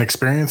guess,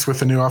 inexperienced with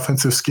the new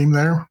offensive scheme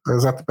there.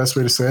 Is that the best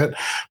way to say it?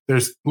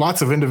 There's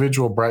lots of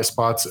individual bright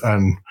spots,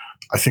 and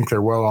I think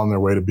they're well on their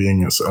way to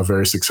being a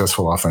very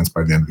successful offense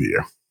by the end of the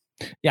year.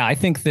 Yeah, I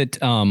think that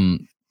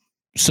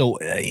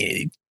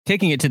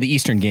taking it to the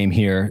Eastern game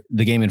here,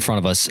 the game in front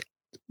of us,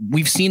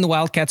 we've seen the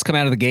Wildcats come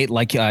out of the gate,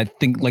 like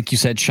you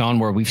said, Sean,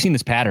 where we've seen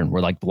this pattern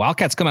where like the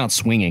Wildcats come out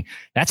swinging.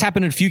 That's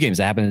happened in a few games.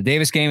 That happened in the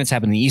Davis game. It's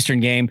happened in the Eastern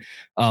game.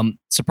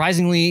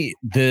 Surprisingly,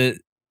 the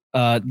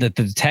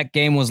Tech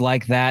game was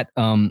like that.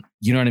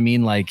 You know what I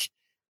mean? Like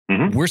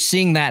we're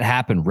seeing that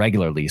happen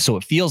regularly. So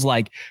it feels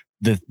like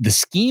the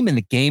scheme and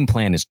the game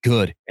plan is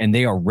good and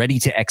they are ready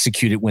to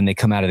execute it when they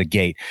come out of the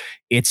gate.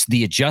 It's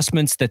the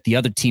adjustments that the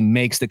other team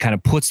makes that kind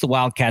of puts the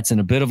Wildcats in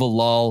a bit of a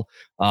lull.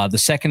 The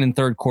second and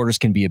third quarters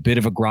can be a bit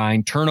of a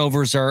grind.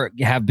 Turnovers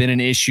have been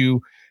an issue.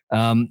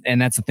 And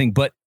that's the thing.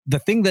 But the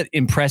thing that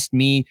impressed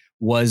me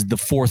was the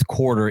fourth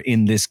quarter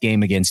in this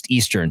game against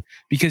Eastern,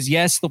 because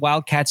yes, the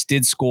Wildcats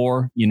did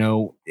score,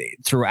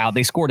 throughout.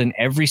 They scored in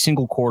every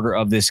single quarter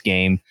of this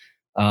game.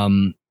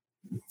 But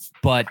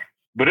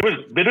it was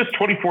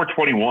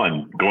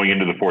 24-21 going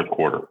into the fourth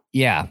quarter.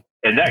 Yeah.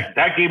 And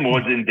that game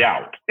was in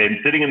doubt. And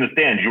sitting in the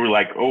stands, you were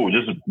like, "Oh,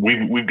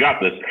 we've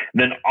got this."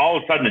 And then all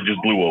of a sudden, it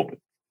just blew open.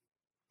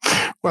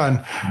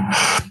 Well,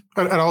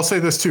 and I'll say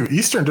this too: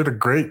 Eastern did a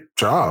great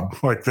job.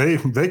 Like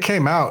they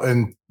came out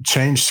and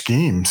changed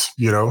schemes.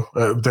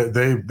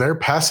 Their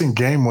passing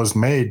game was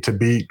made to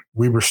beat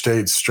Weber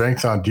State's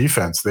strength on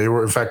defense. They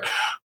were, in fact,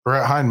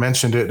 Brett Hine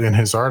mentioned it in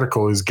his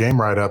article, his game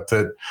write-up,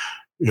 that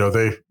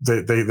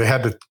they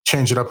had to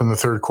change it up in the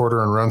third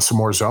quarter and run some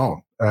more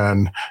zone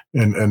and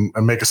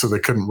make it so they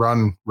couldn't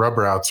run rub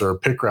routes or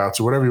pick routes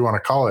or whatever you want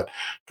to call it,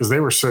 because they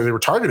were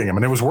targeting him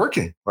and it was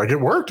working. Like it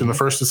worked in the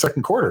first and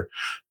second quarter,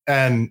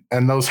 and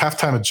those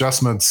halftime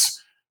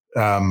adjustments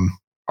are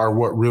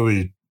what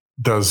really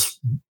does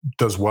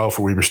well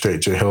for Weber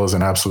State. Jay Hill is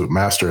an absolute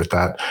master at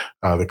that.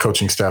 The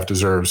coaching staff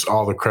deserves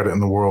all the credit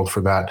in the world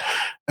for that,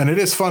 and it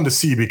is fun to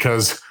see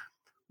because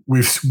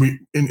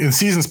in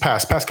seasons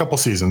past couple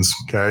seasons.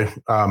 Okay.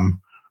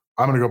 I'm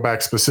going to go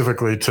back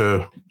specifically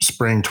to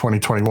spring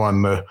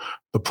 2021, the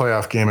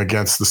playoff game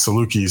against the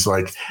Salukis.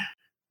 Like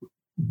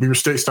Weber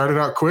State started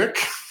out quick,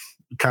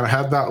 kind of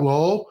had that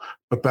lull,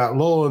 but that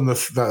lull in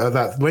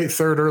that late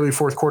third, early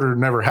fourth quarter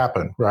never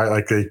happened, right?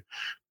 Like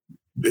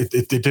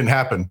it didn't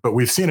happen. But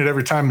we've seen it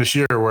every time this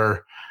year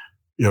where,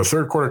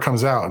 third quarter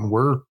comes out and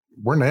we're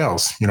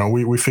nails.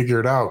 We figure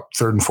it out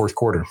third and fourth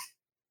quarter.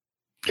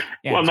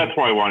 Yeah, and that's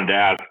why I wanted to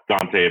ask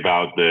Dante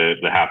about the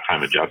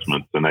halftime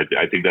adjustments. And I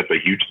think that's a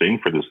huge thing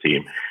for this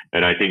team.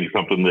 And I think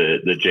something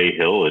that Jay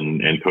Hill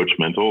and Coach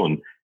Mental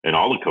and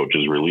all the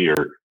coaches really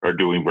are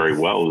doing very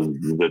well is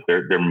that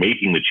they're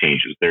making the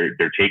changes. They're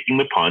taking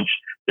the punch.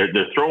 They're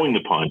throwing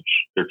the punch.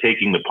 They're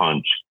taking the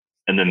punch.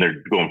 And then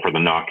they're going for the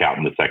knockout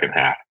in the second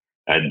half.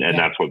 And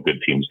that's what good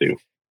teams do.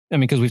 I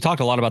mean, because we've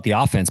talked a lot about the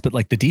offense, but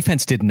like the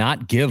defense did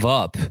not give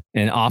up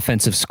an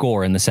offensive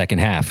score in the second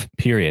half,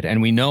 period.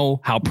 And we know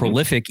how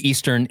prolific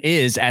Eastern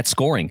is at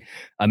scoring.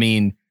 I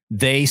mean,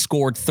 they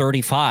scored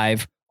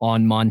 35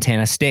 on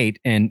Montana State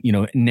and,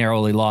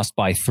 narrowly lost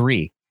by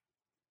 3.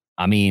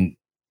 I mean,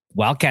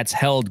 Wildcats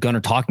held Gunnar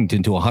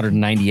Talkington to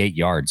 198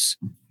 yards.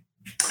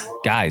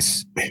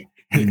 Guys,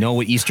 we know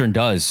what Eastern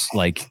does.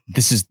 Like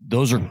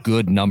those are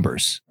good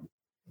numbers.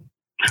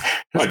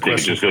 I think it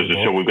just goes to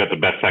show we've got the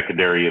best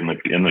secondary in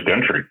the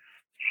country.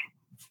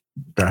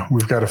 Yeah,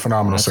 we've got a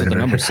phenomenal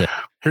secondary.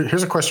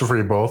 Here's a question for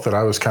you both that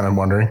I was kind of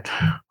wondering.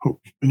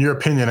 In your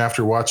opinion,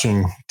 after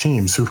watching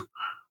teams,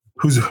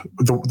 who's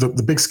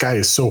the Big Sky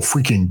is so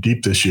freaking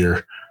deep this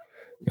year.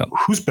 Yep.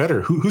 Who's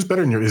better? Who's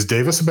better in your? Is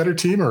Davis a better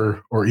team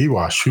or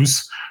Ewash?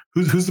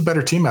 Who's the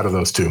better team out of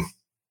those two?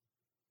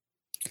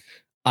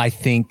 I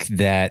think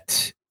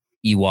that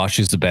Ewash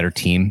is the better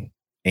team.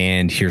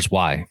 And here's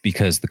why,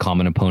 because the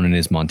common opponent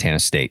is Montana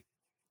State.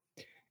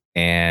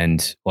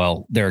 And,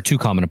 well, there are 2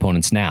 common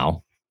opponents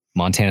now,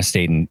 Montana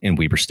State and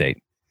Weber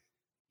State.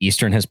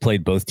 Eastern has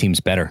played both teams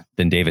better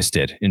than Davis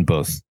did in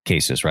both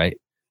cases, right?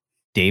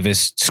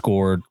 Davis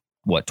scored,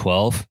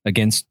 12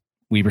 against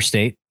Weber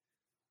State?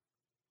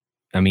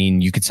 I mean,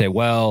 you could say,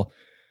 well,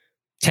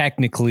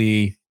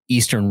 technically,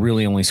 Eastern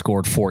really only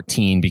scored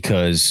 14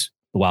 because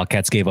the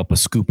Wildcats gave up a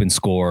scoop and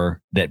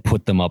score that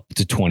put them up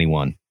to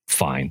 21.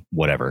 Fine,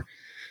 whatever.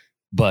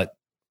 But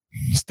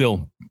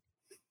still,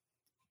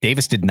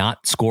 Davis did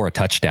not score a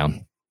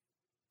touchdown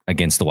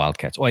against the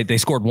Wildcats. Oh, they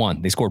scored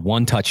one. They scored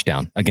 1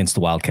 touchdown against the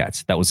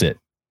Wildcats. That was it.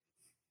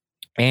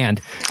 And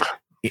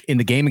in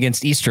the game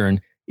against Eastern,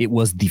 it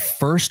was the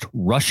first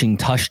rushing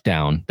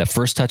touchdown. The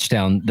first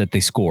touchdown that they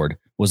scored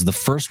was the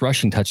first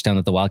rushing touchdown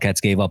that the Wildcats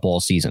gave up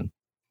all season.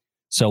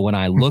 So when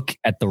I look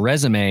at the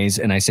resumes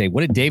and I say,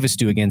 what did Davis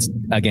do against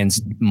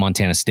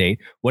Montana State?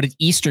 What did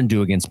Eastern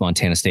do against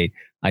Montana State?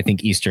 I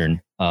think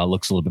Eastern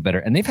looks a little bit better.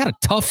 And they've had a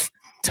tough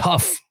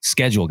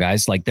schedule,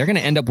 guys. Like they're going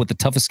to end up with the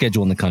toughest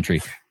schedule in the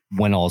country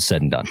when all is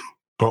said and done.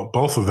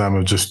 Both of them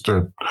are just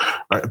the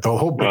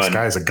whole Big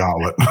Sky is a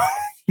gauntlet.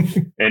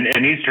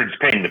 and Eastern's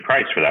paying the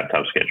price for that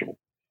tough schedule,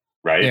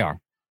 right? They are.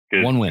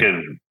 1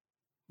 win.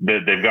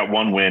 Because they've got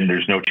 1 win.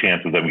 There's no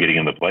chance of them getting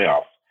in the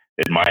playoffs,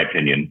 in my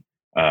opinion.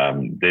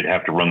 They'd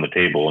have to run the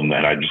table, and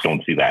I just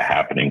don't see that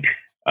happening.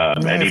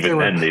 And even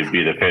then, they'd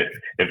be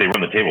if they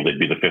run the table, they'd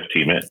be the 5th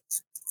team in.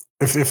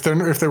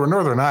 If they were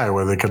Northern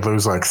Iowa, they could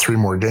lose like 3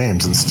 more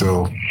games and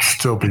still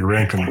be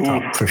ranked in the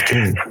top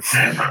 15.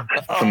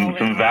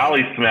 Some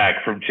Valley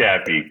smack from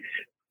Chappie.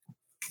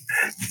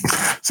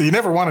 So you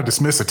never want to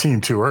dismiss a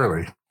team too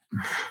early.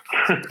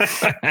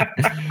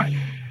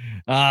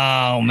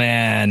 Oh,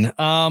 man.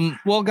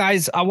 Well,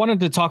 guys, I wanted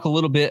to talk a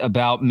little bit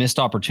about missed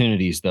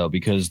opportunities, though,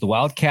 because the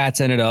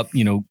Wildcats ended up,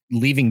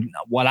 leaving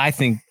what I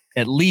think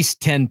at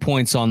least 10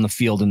 points on the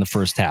field in the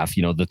first half.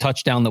 The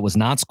touchdown that was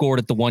not scored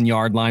at the 1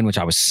 yard line, which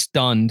I was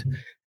stunned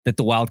that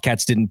the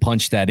Wildcats didn't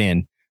punch that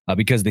in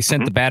because they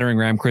sent the battering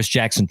ram Chris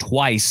Jackson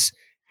twice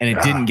and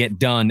it didn't get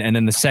done. And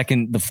then the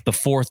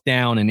 4th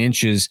down and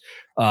inches,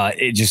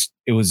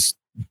 it was,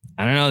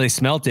 I don't know. They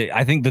smelt it.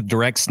 I think the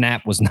direct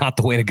snap was not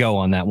the way to go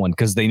on that one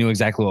because they knew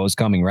exactly what was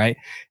coming. Right.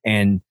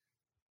 And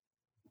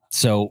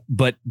so,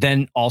 but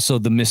then also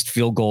the missed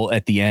field goal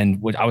at the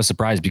end, which I was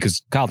surprised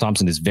because Kyle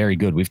Thompson is very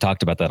good. We've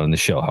talked about that on the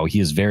show, how he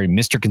is very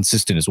Mr.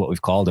 Consistent is what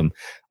we've called him.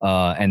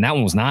 And that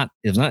one was not,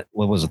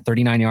 what was it?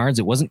 39 yards.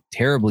 It wasn't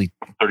terribly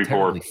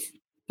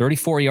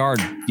 34 yard.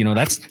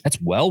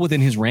 That's well within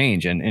his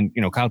range. And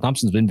Kyle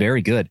Thompson's been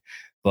very good,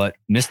 but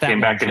missed that.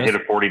 Came back and hit a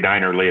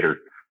 49er later.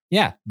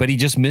 Yeah, but he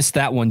just missed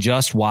that one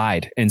just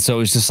wide. And so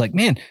it's just like,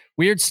 man,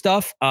 weird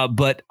stuff.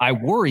 But I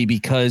worry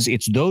because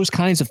it's those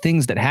kinds of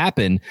things that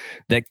happen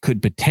that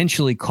could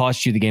potentially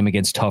cost you the game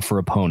against tougher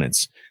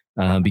opponents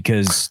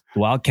because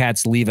the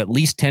Wildcats leave at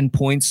least 10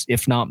 points,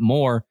 if not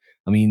more.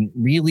 I mean,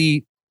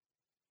 really,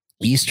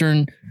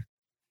 Eastern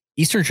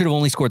should have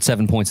only scored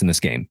 7 points in this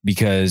game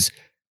because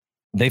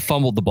they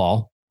fumbled the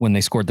ball when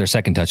they scored their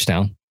second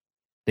touchdown.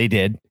 They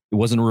did. It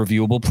wasn't a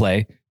reviewable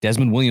play.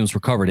 Desmond Williams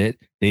recovered it.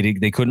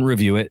 They couldn't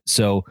review it.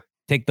 So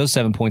take those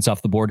 7 points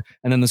off the board.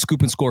 And then the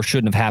scoop and score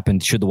shouldn't have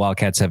happened should the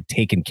Wildcats have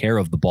taken care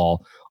of the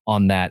ball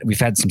on that. We've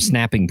had some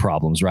snapping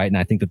problems, right? And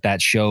I think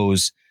that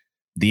shows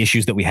the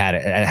issues that we had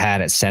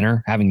at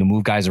center, having to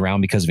move guys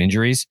around because of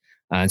injuries.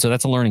 And so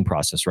that's a learning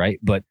process, right?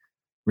 But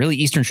really,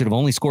 Eastern should have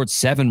only scored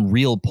 7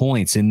 real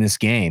points in this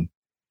game.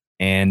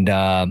 And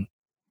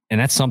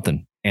that's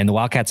something. And the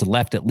Wildcats have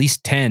left at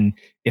least 10,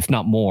 if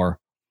not more,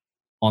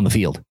 on the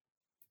field.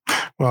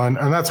 Well,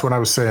 and that's what I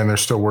was saying.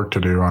 There's still work to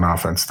do on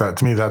offense. That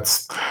to me,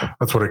 that's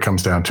what it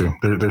comes down to.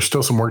 There's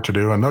still some work to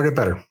do, and they'll get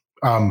better.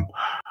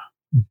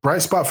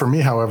 Bright spot for me,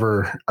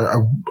 however,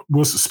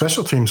 was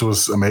special teams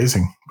was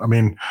amazing. I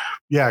mean,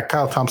 yeah,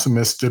 Kyle Thompson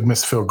did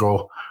miss field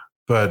goal,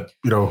 but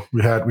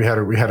we had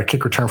a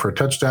kick return for a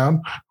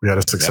touchdown. We had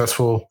a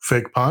successful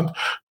fake punt.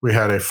 We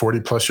had a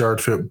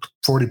 49-yard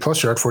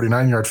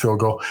field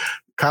goal.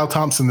 Kyle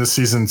Thompson this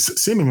season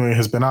seemingly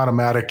has been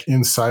automatic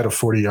inside of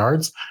 40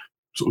 yards.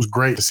 So it was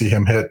great to see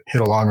him hit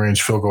a long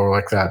range field goal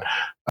like that.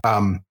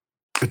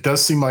 It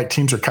does seem like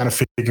teams are kind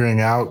of figuring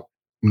out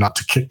not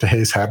to kick to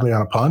Hayes Hadley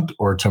on a punt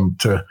or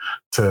to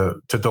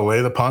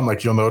delay the punt.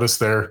 Like you'll notice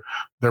their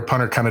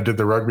punter kind of did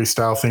the rugby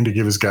style thing to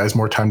give his guys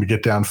more time to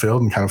get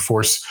downfield and kind of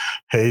force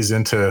Hayes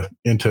into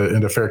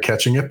fair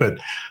catching it. But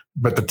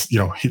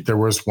there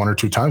was one or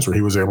two times where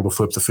he was able to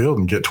flip the field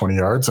and get 20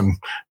 yards and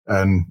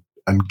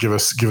give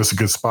us a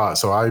good spot.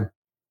 So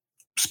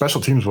special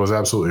teams was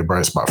absolutely a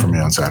bright spot for me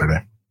on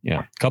Saturday.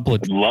 Yeah, a couple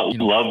of love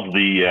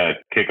the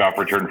kickoff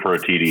return for a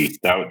TD.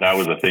 That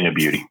was a thing of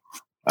beauty.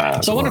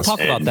 So I want to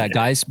talk about that,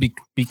 guys,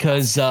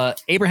 because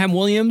Abraham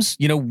Williams,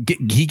 he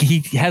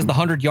has the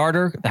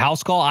 100-yarder, the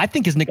house call. I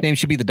think his nickname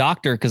should be the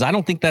Doctor because I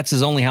don't think that's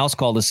his only house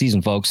call this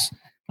season, folks.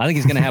 I think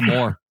he's going to have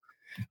more.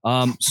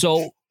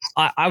 So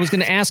I was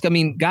going to ask, I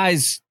mean,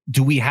 guys,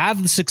 do we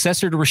have the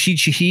successor to Rashid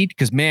Shaheed?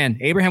 Because, man,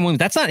 Abraham Williams,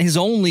 that's not his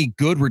only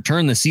good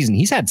return this season.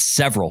 He's had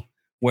several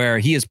where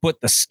he has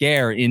put the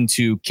scare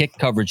into kick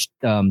coverage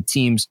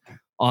teams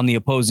on the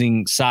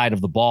opposing side of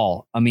the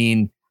ball. I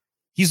mean,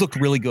 he's looked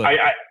really good.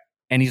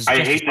 And he's.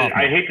 I hate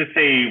to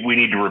say we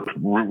need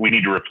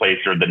to replace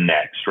or the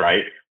next,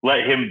 right?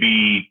 Let him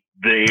be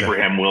the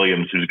Abraham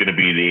Williams who's going to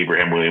be the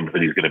Abraham Williams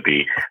that he's going to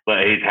be.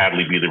 Let Hayes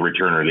Hadley be the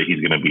returner that he's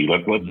going to be.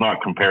 Let's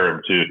not compare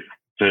him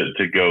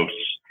to ghosts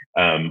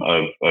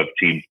of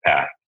teams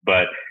past.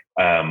 But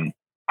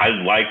I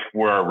like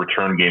where our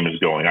return game is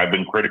going. I've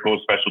been critical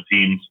of special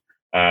teams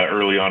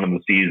early on in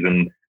the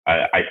season.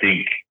 I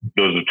think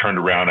those have turned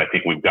around. I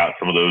think we've got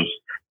some of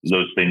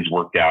those things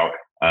worked out.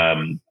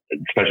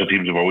 Special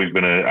teams have always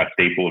been a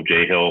staple of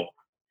Jay Hill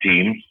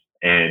teams.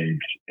 And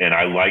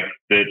I like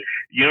that,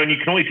 and you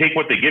can only take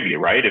what they give you,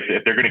 right? If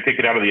they're going to kick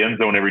it out of the end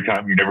zone every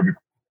time, you're never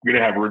going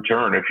to have a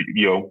return. If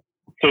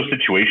so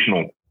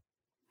situational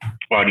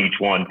on each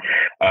one.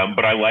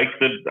 But I like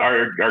that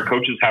our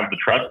coaches have the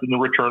trust in the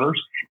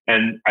returners.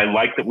 And I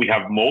like that we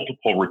have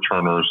multiple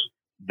returners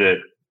that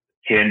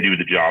can do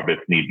the job if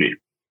need be.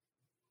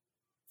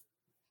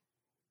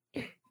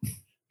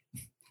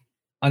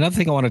 Another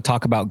thing I want to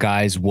talk about,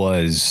 guys,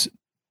 was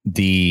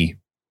the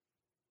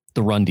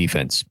run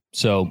defense.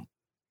 So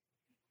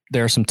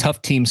there are some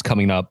tough teams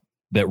coming up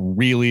that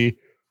really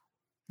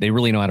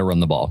know how to run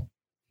the ball.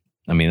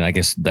 I mean, I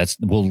guess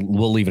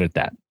we'll leave it at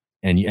that.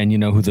 And you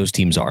know who those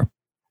teams are.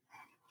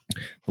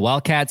 The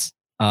Wildcats,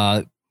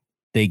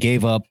 they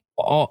gave up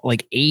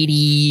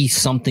 80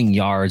 something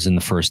yards in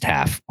the first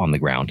half on the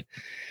ground.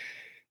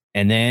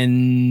 And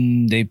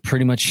then they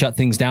pretty much shut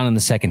things down in the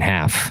second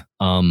half.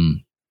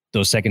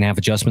 Those second half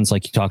adjustments,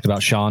 like you talked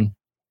about, Sean,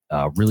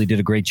 really did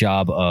a great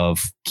job of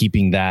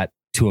keeping that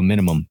to a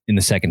minimum in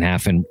the second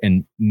half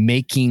and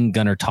making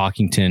Gunnar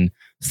Talkington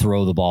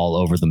throw the ball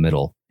over the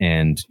middle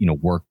and,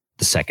 work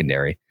the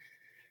secondary.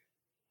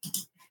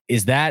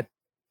 Is that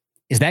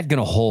going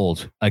to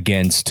hold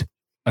against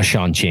a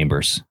Sean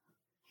Chambers?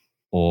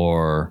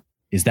 Or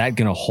is that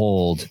going to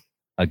hold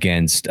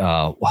against,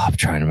 I'm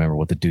trying to remember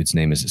what the dude's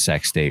name is at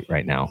Sac State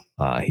right now.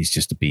 He's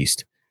just a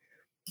beast.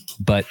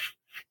 But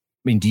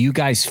I mean, do you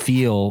guys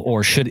feel,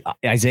 or should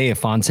Isaiah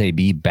Fonse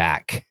be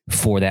back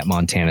for that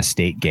Montana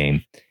State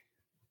game?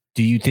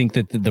 Do you think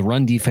that the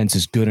run defense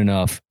is good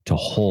enough to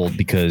hold?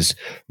 Because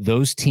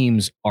those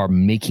teams are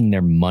making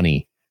their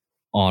money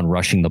on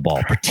rushing the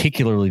ball,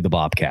 particularly the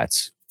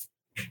Bobcats.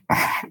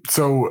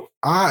 So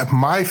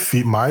my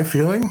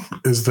feeling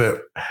is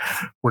that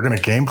we're going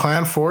to game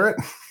plan for it.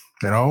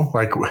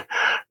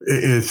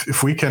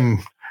 If we can,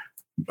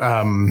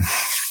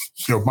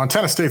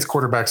 Montana State's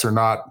quarterbacks are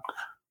not.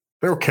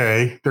 They're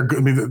okay. They're good.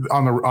 I mean,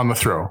 on the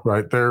throw,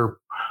 right? They're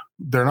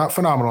not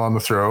phenomenal on the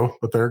throw,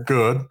 but they're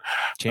good.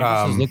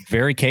 Chambers looked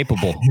very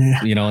capable.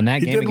 In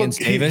that game against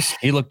Davis,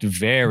 he looked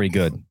very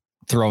good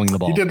throwing the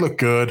ball. He did look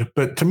good,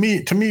 but to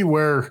me,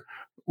 where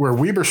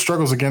Weber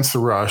struggles against the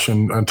rush,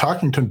 and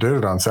Talkington did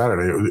it on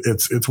Saturday.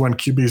 It's when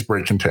QBs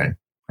break contain,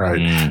 right?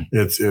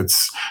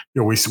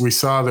 We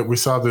saw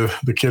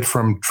the kid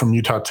from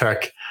Utah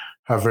Tech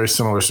have very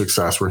similar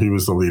success where he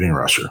was the leading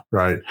rusher,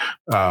 right?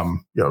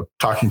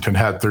 Talkington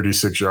had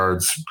 36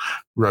 yards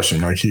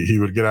rushing. Like he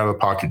would get out of the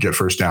pocket, get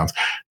first downs.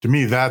 To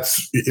me,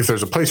 that's, if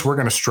there's a place we're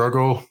going to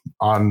struggle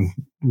on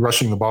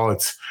rushing the ball,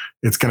 it's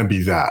going to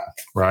be that,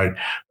 right?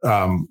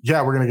 We're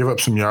going to give up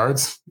some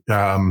yards,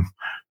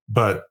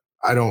 but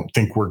I don't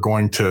think we're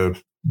going to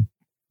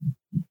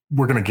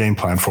game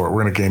plan for it.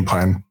 We're going to game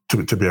plan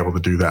to be able to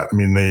do that. I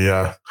mean,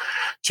 why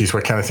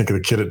can't I think of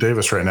the kid at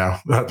Davis right now?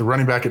 The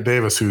running back at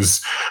Davis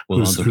who's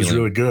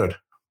really good.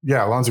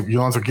 Yeah, Alonzo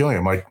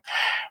Gilliam. Like,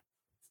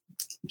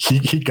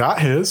 he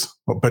got his,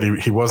 but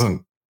he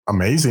wasn't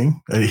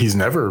amazing. He's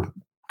never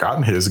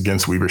gotten his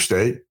against Weber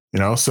State,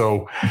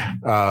 So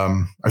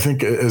I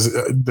think is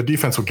the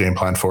defensive game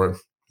plan for it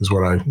is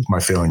my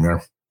feeling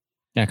there.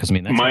 Yeah, because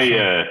that's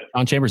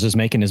Sean Chambers is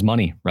making his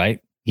money, right?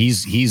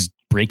 He's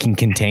breaking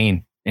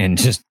contain and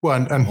just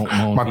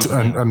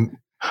and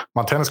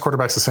Montana's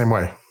quarterback's the same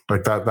way.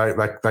 Like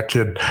that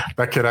kid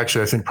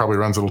actually I think probably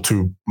runs a little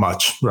too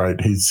much, right?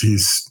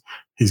 He's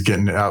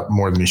getting out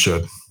more than he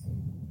should.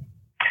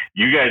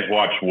 You guys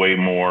watch way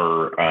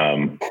more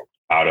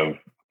out of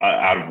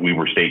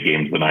Weber State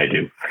games than I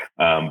do,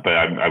 but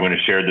I want to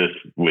share this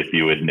with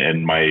you.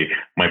 And my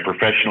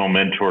professional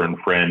mentor and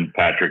friend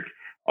Patrick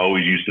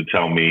always used to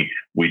tell me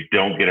we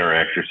don't get our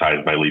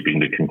exercise by leaping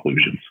to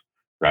conclusions,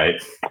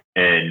 right?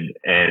 And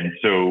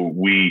so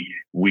we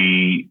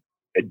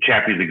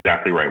Chappie's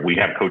exactly right. We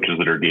have coaches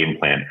that are game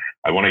plan.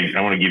 I want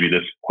to give you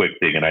this quick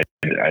thing, and I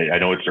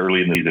know it's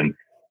early in the season.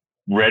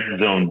 Red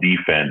zone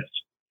defense.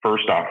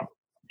 First off,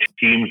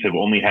 teams have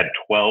only had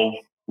 12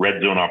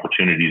 red zone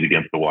opportunities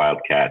against the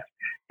Wildcats.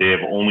 They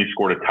have only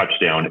scored a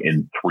touchdown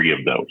in 3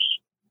 of those.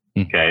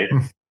 Okay.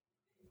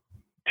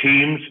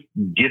 Teams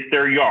get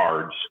their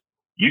yards.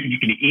 You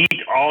can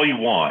eat all you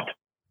want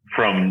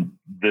from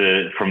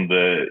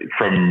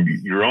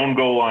your own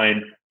goal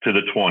line to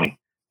the 20.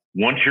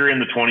 Once you're in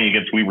the 20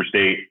 against Weber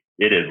State,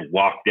 it is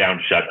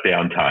lockdown,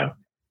 shutdown time.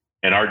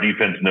 And our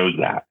defense knows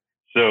that.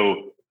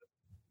 So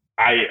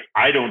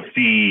I don't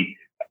see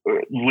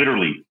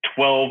literally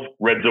 12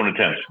 red zone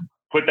attempts.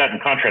 Put that in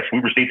contrast.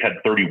 Weber State's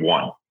had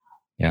 31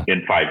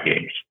 in 5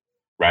 games,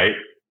 right?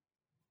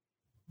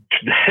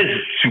 That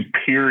is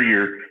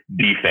superior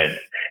defense.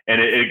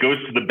 And it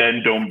goes to the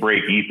bend, don't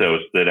break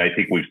ethos that I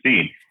think we've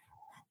seen.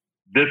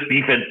 This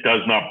defense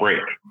does not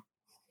break.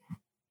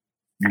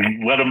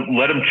 Let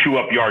them chew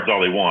up yards all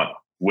they want.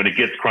 When it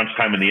gets crunch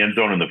time in the end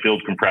zone and the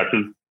field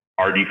compresses,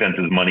 our defense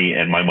is money,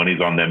 and my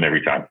money's on them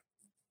every time.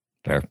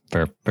 Fair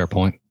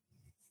point.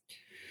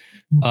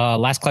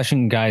 Last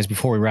question, guys,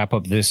 before we wrap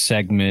up this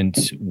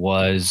segment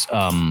was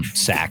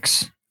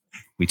sacks.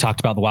 We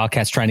talked about the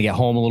Wildcats trying to get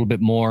home a little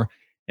bit more,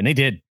 and they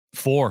did.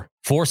 4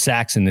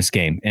 sacks in this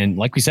game. And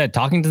like we said,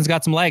 Talkington's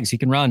got some legs. He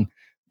can run,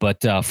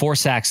 but 4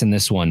 sacks in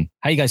this one.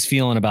 How you guys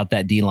feeling about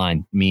that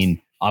D-line? I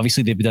mean,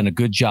 obviously they've done a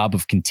good job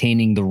of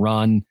containing the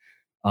run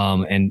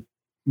and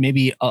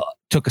maybe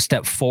took a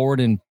step forward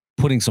in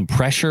putting some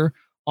pressure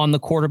on the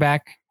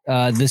quarterback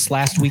this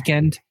last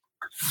weekend.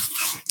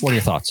 What are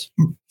your thoughts?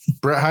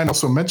 Brett Hine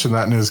also mentioned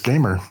that in his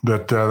gamer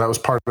that was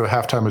part of the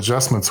halftime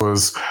adjustments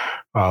was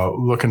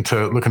looking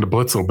to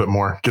blitz a little bit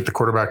more, get the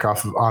quarterback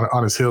off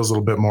on his heels a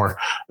little bit more,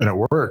 and it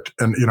worked.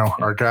 And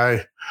our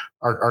guy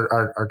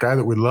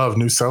that we love,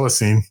 New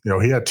Celestine,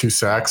 he had 2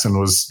 sacks and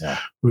was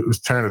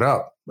tearing it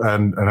up,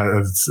 and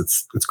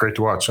it's great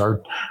to watch.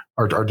 Our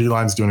D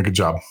line's doing a good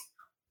job.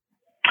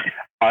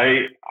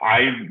 I'm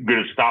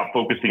going to stop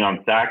focusing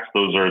on sacks.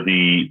 Those are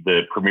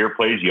the premier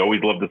plays. You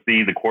always love to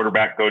see the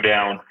quarterback go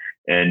down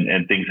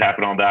and things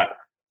happen on that.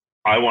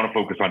 I want to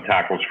focus on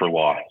tackles for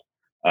loss.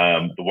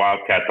 The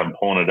Wildcats, I'm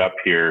pulling it up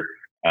here.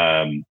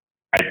 I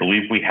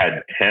believe we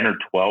had 10 or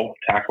 12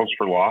 tackles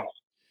for loss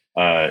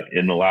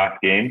in the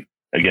last game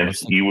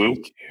against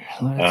EWU.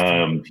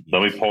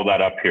 Let me pull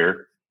that up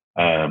here.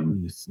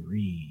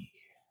 3.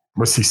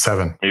 Let's see,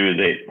 7. Maybe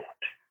it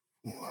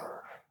was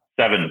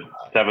 8.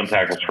 7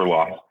 tackles for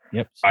loss.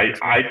 Yep.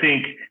 I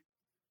think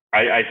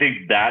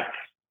that's,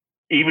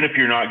 even if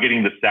you're not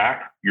getting the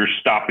sack, you're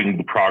stopping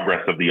the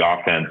progress of the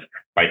offense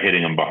by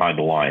hitting them behind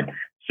the line.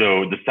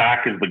 So the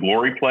sack is the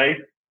glory play,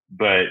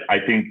 but I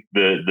think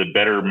the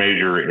better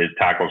measure is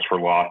tackles for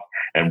loss.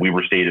 And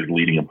Weber State is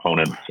leading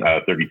opponents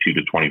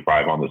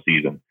 32-25 on the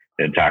season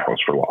in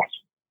tackles for loss.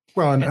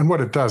 Well, and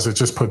what it does, it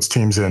just puts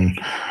teams in.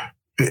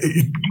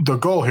 The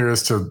goal here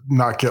is to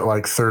not get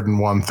like 3rd and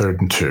 1, 3rd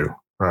and 2.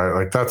 Right,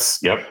 like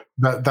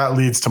that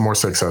leads to more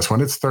success.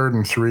 When it's 3rd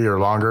and 3 or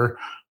longer,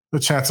 the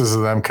chances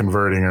of them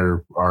converting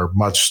are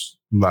much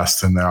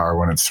less than they are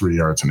when it's 3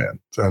 yards and in.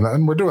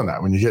 And we're doing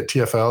that when you get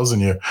TFLs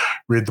and you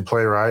read the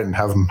play right and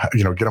have them,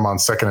 get them on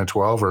 2nd and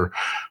 12 or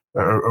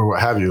what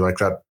have you. Like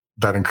that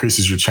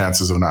increases your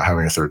chances of not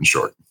having a 3rd and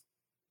short.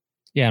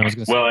 Yeah, I was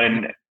going to say. Well,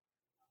 and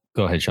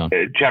go ahead, Sean.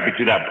 Chappie,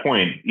 to that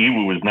point,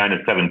 EWU was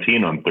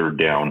 9-17 on 3rd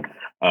down,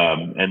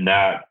 and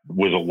that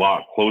was a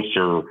lot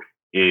closer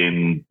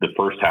in the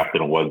first half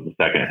than it was the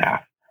second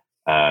half.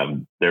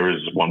 There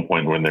was one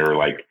point when they were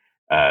like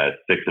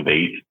 6 of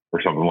 8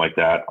 or something like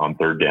that on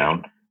 3rd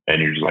down.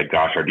 And you're just like,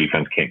 gosh, our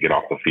defense can't get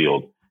off the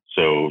field.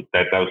 So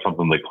that was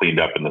something they cleaned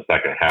up in the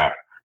second half.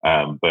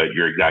 But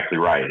you're exactly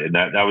right. And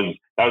that was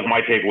my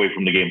takeaway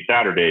from the game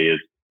Saturday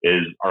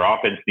is our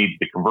offense needs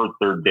to convert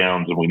 3rd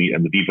downs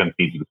and the defense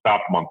needs to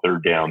stop them on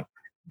 3rd down.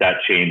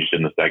 That changed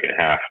in the second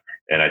half.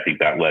 And I think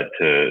that led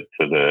to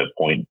the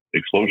point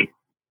explosion.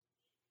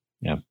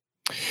 Yeah.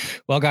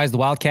 Well, guys, the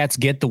Wildcats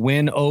get the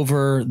win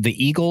over the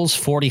Eagles,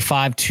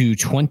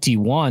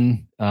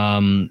 45-21.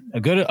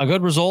 A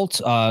good result,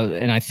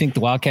 and I think the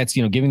Wildcats,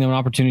 giving them an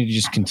opportunity to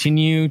just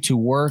continue to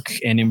work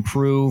and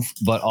improve,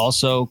 but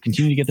also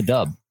continue to get the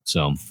dub.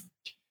 So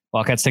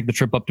Wildcats take the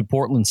trip up to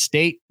Portland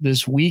State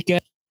this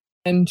weekend.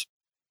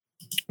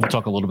 We'll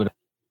talk a little bit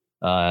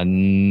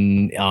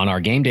on our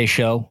game day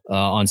show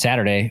on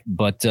Saturday.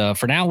 But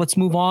for now, let's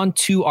move on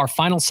to our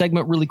final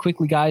segment really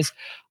quickly, guys.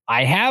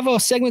 I have a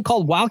segment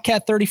called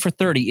Wildcat 30 for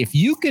 30. If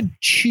you could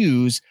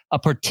choose a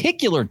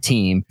particular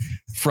team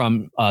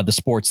from the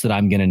sports that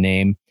I'm going to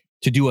name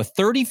to do a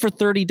 30 for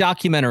 30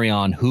 documentary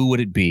on, who would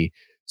it be?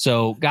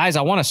 So, guys,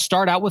 I want to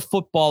start out with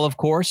football, of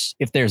course.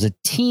 If there's a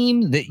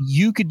team that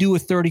you could do a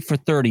 30 for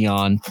 30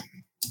 on,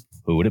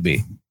 who would it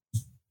be?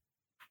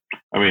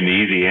 I mean, the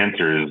easy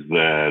answer is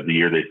the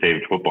year they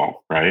saved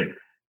football, right?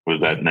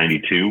 Was that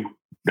 92,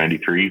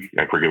 93?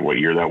 I forget what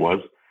year that was.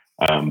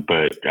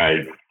 But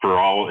for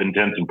all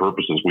intents and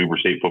purposes, Weber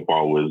State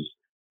football was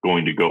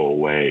going to go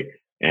away.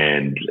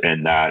 And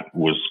that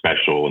was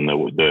special. And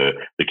the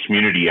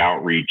community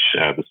outreach,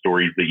 the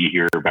stories that you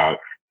hear about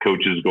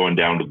coaches going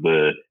down to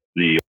the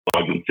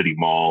Ogden City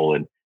Mall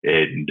and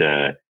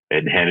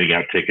handing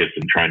out tickets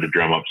and trying to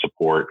drum up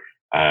support.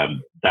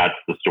 That's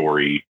the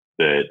story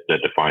that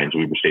defines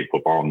Weber State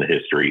football and the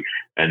history.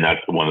 And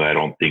that's the one that I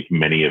don't think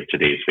many of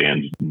today's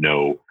fans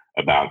know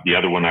about. The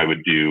other one I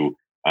would do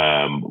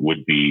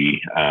would be,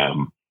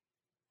 and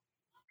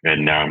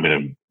now I'm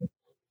going to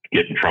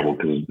get in trouble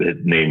because his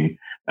name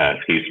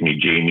escapes me,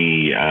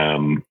 Jamie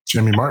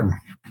Martin.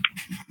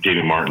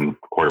 Jamie Martin,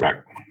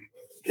 quarterback,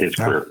 his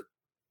career.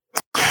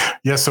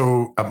 Yeah,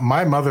 so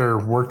my mother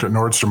worked at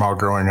Nordstrom Mall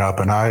growing up,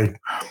 and I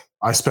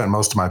spent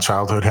most of my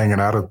childhood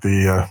hanging out at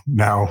the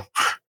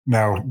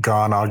now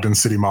gone Ogden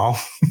City Mall,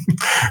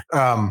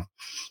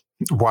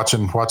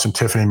 watching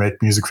Tiffany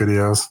make music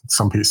videos.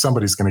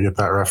 Somebody's going to get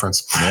that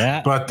reference.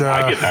 Yeah, but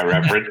I get that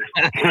reference.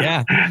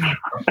 Yeah,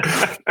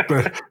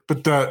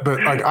 but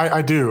like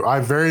I do. I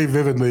very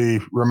vividly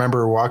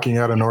remember walking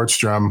out of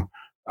Nordstrom,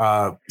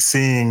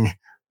 seeing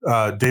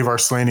Dave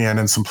Arslanian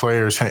and some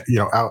players,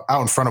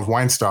 out in front of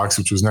Weinstock's,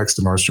 which was next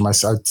to Nordstrom. I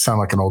sound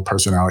like an old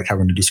person now, like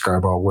having to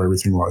describe where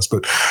everything was,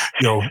 but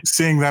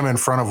seeing them in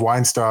front of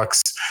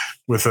Weinstock's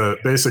with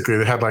basically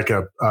they had like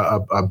a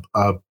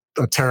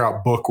tear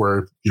out book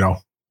where,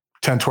 $10,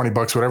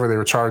 $20, whatever they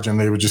were charging,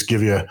 they would just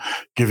give you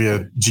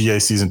GA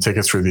season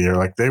tickets for the year.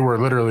 Like they were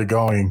literally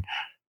going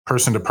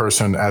person to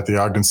person at the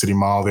Ogden City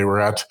Mall. They were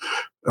at,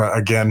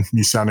 again,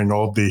 me sounding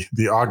old,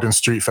 the Ogden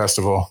Street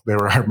Festival. I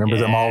remember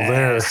them all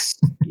there.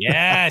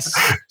 Yes.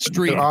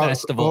 Street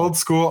Festival. Old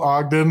school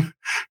Ogden.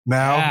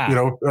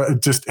 Now,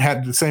 just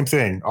had the same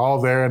thing all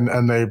there.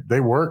 And they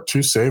worked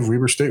to save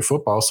Weber State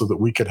football so that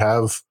we could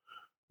have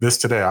this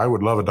today. I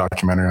would love a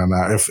documentary on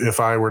that. If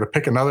I were to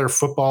pick another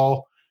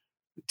football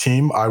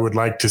team, I would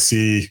like to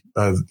see,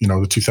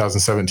 the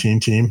 2017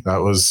 team.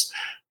 That was,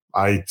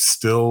 I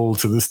still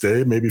to this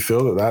day maybe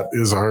feel that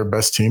is our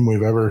best team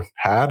we've ever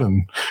had,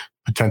 and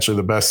potentially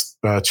the best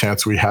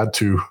chance we had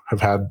to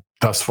have had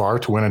thus far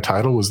to win a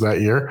title was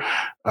that year.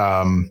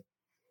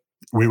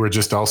 We were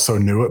just all so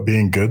new at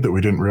being good that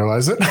we didn't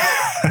realize it.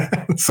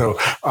 So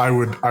I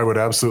would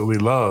absolutely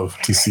love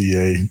to see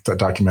a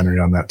documentary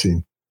on that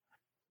team.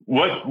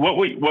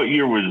 What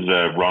year was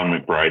Ron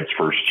McBride's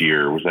first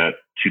year? Was that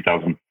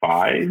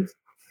 2005-ish,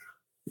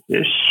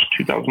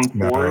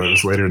 2004? No, it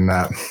was later than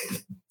that.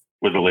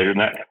 Was it later than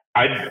that?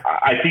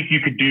 I think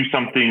you could do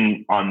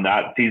something on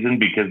that season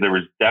because there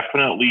was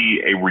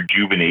definitely a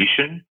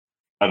rejuvenation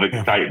of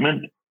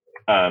excitement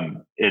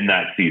in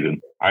that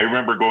season. I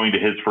remember going to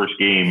his first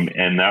game,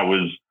 and that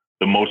was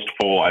the most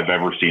full I've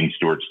ever seen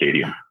Stewart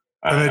Stadium.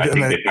 I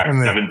think they packed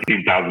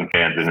 17,000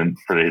 fans in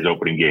for his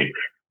opening game.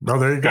 Oh,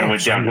 there you go. Kind of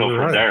went downhill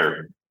from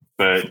there.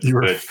 But you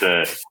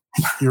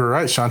were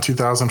right, Sean.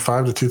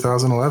 2005 to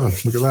 2011.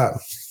 Look at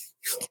that.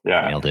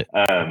 Yeah, nailed it.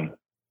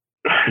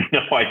 No,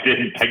 I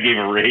didn't. I gave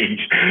a range,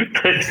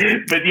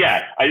 but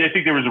yeah, I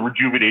think there was a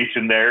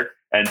rejuvenation there.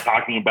 And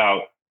talking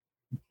about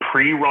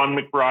pre-Ron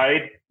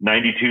McBride,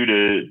 92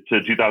 to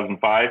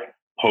 2005,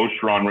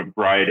 post-Ron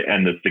McBride,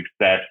 and the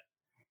success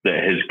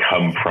that has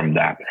come from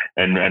that,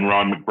 and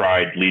Ron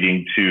McBride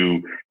leading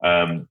to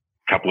a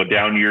couple of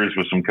down years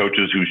with some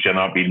coaches who shall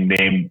not be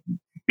named,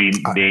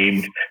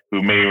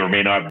 who may or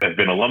may not have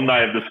been alumni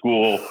of the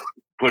school,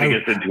 putting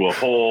us into a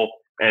hole,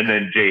 and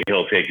then Jay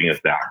Hill taking us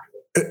down.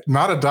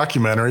 Not a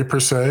documentary per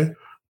se,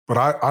 but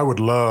I would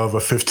love a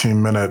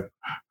 15-minute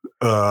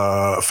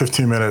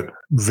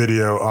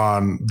video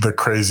on the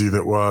crazy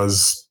that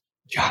was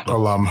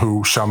alum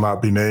who shall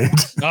not be named.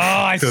 Oh,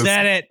 I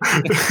said it.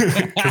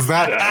 Because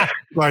that,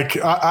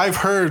 like, I've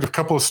heard a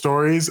couple of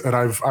stories, and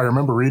I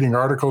remember reading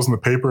articles in the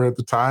paper at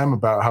the time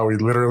about how he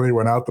literally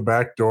went out the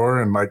back door,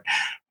 and like,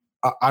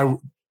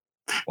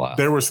 wow.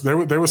 There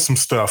was some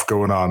stuff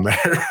going on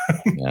there.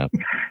 Yeah.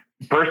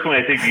 Personally,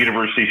 I think the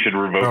university should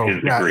revoke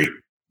his degree.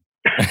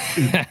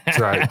 That's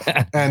right.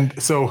 And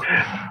so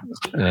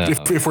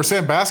if we're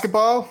saying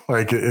basketball,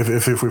 like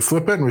if we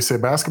flip it and we say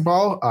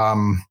basketball,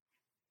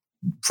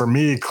 for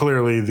me,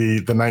 clearly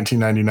the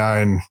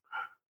 1999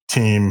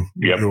 team,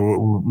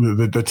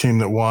 the team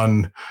that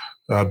won,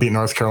 beat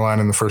North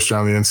Carolina in the first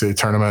round of the NCAA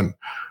tournament,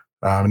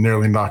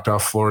 nearly knocked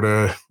off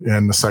Florida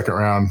in the second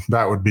round.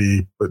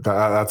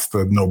 That's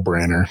the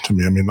no-brainer to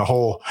me. I mean,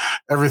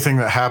 everything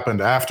that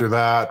happened after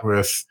that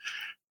with,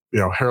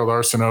 Harold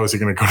Arceneaux, is he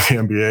going to go to the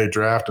NBA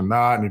draft and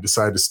not? And he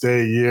decided to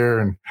stay a year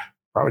and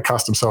probably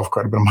cost himself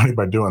quite a bit of money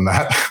by doing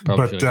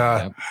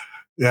that.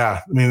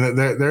 Yeah, I mean,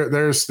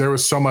 there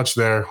was so much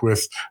there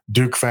with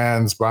Duke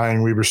fans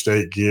buying Weber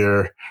State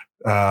gear.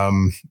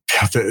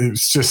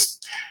 It's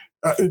just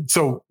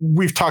so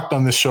we've talked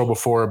on this show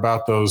before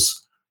about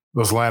those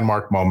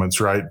landmark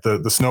moments, right?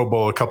 The Snow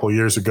Bowl a couple of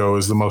years ago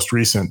is the most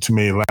recent, to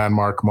me,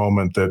 landmark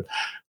moment. That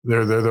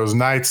they're those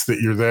nights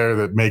that you're there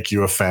that make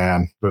you a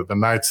fan, the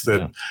nights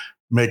that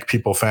make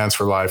people fans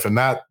for life. And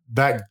that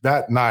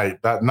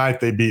night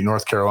they beat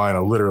North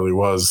Carolina literally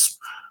was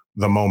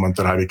the moment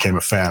that I became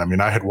a fan. I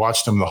mean, I had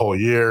watched them the whole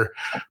year.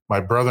 My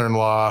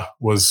brother-in-law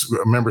I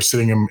remember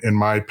sitting in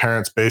my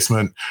parents'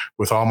 basement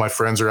with all my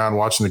friends around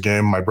watching the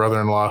game. My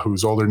brother-in-law,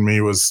 who's older than me,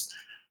 was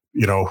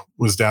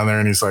down there,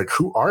 and he's like,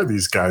 "Who are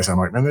these guys?" I'm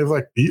like, "Man,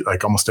 they've beat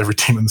almost every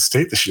team in the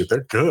state this year.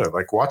 They're good.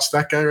 Watch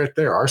that guy right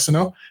there,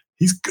 Arceneaux.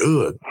 He's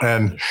good."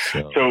 And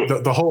so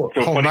the whole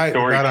night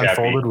that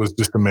unfolded was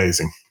just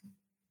amazing.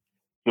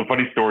 So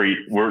funny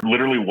story. We're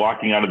literally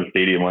walking out of the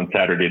stadium on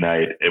Saturday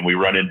night, and we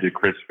run into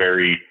Chris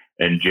Ferry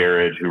and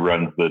Jared, who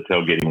runs the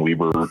Tailgating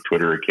Weber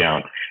Twitter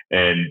account.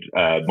 And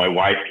my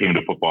wife came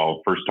to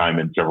football first time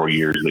in several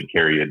years that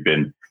Carrie had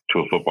been to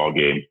a football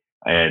game.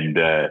 And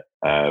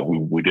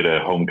we did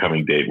a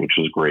homecoming date, which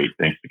was great.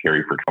 Thanks to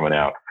Carrie for coming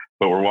out.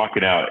 But we're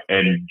walking out,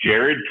 and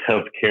Jared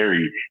tells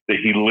Carrie that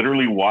he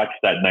literally watched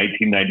that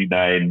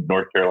 1999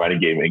 North Carolina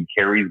game in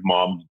Carrie's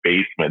mom's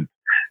basement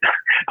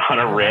on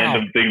a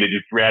random thing that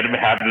just random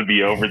happened to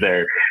be over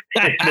there.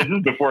 And this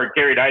is before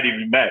Carrie and I had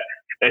even met.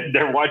 And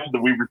they're watching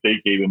the Weber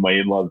State game in my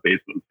in-laws'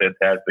 basement. It was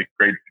fantastic.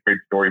 Great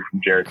story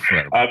from Jared.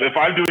 If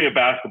I'm doing a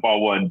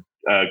basketball one,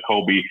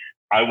 Colby,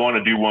 I want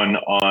to do one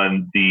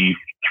on the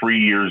 3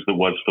 years that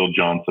was Phil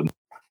Johnson.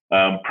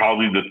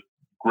 Probably the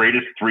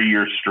greatest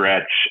 3-year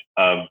stretch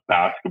of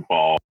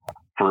basketball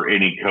for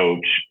any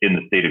coach in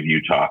the state of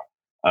Utah.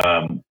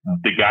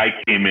 The guy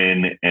came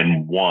in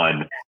and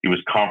won. He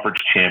was conference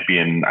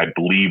champion, I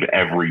believe,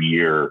 every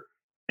year,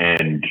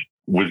 and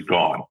was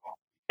gone.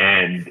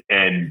 And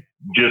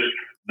just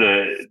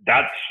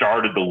that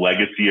started the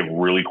legacy of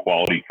really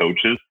quality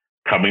coaches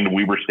coming to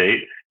Weber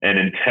State. And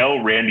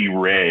until Randy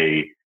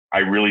Ray, I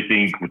really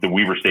think the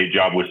Weber State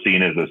job was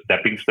seen as a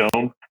stepping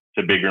stone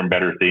to bigger and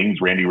better things.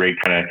 Randy Ray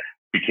kind of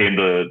became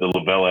the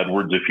Lavelle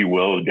Edwards, if you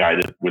will, a guy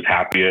that was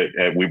happy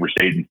at Weber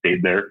State and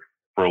stayed there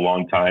for a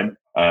long time.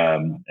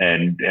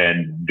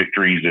 And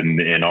victories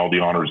and all the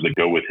honors that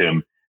go with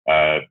him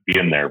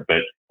being there.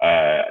 But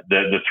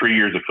the 3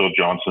 years of Phil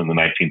Johnson in the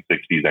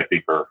 1960s, I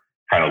think, are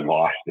kind of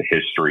lost to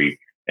history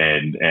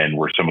and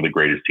were some of the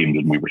greatest teams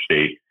in Weber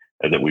State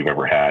that we've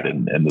ever had.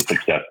 And the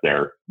success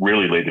there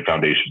really laid the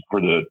foundation for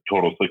the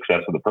total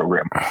success of the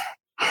program.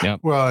 Yeah.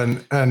 Well,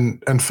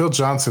 and Phil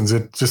Johnson's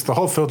just the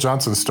whole Phil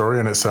Johnson story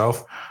in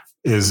itself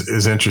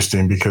is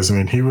interesting because, I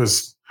mean, he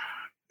was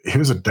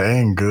a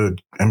dang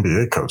good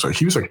NBA coach.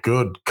 He was a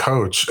good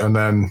coach. And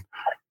then,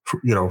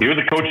 he was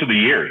a coach of the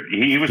year.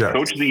 He was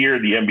coach of the year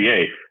of the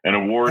NBA, an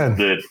award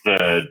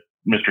that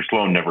Mr.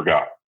 Sloan never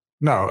got.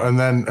 No. And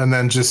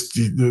then just,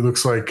 it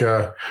looks like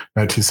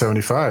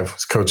 1975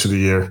 was coach of the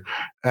year.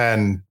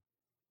 And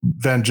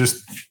then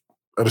just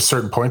at a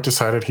certain point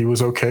decided he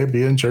was okay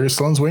being Jerry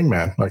Sloan's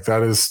wingman.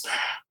 That is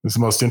the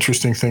most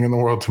interesting thing in the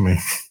world to me.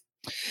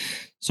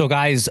 So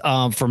guys,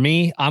 for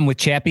me, I'm with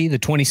Chappie, the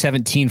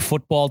 2017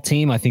 football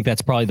team. I think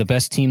that's probably the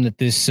best team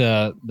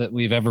that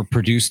we've ever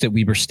produced at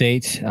Weber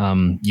State.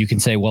 You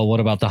can say, well, what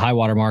about the high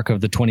water mark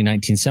of the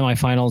 2019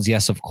 semifinals?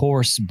 Yes, of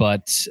course.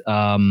 But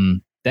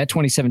that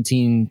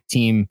 2017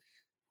 team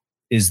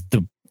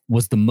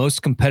was the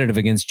most competitive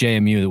against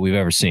JMU that we've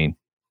ever seen.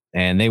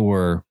 And they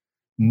were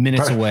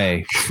minutes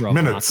away from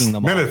knocking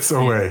them minutes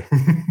away.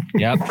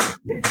 Yep.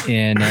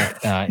 In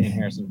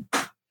Harrison.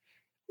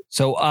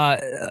 So,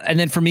 and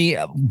then for me,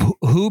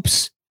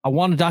 hoops, I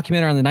want a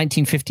documentary on the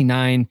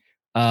 1959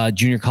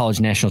 junior college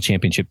national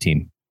championship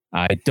team.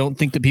 I don't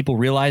think that people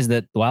realize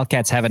that the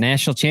Wildcats have a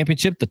national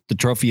championship. The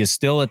trophy is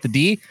still at the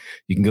D.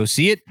 You can go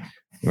see it.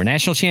 They were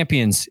national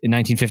champions in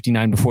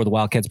 1959 before the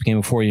Wildcats became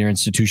a 4-year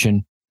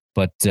institution.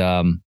 But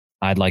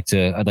I'd like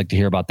to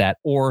hear about that,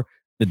 or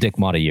the Dick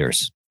Motta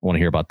years. I want to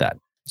hear about that.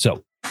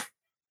 So,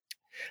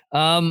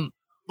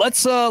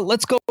 let's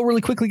go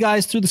really quickly,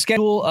 guys, through the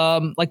schedule.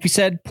 Like we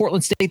said,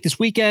 Portland State this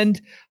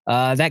weekend.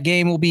 That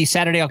game will be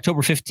Saturday,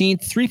 October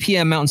 15th, 3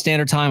 p.m. Mountain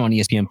Standard Time on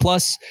ESPN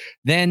Plus.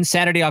 Then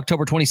Saturday,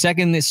 October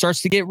 22nd, it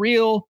starts to get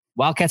real.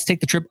 Wildcats take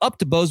the trip up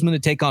to Bozeman to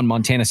take on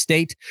Montana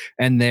State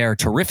and their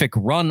terrific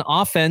run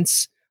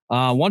offense.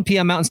 1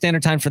 p.m. Mountain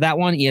Standard Time for that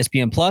one,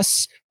 ESPN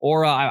Plus.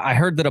 Or I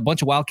heard that a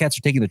bunch of Wildcats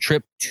are taking the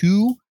trip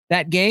to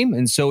that game.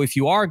 And so if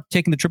you are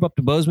taking the trip up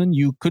to Bozeman,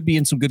 you could be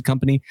in some good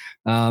company.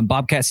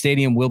 Bobcat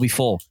Stadium will be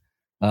full.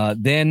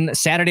 Then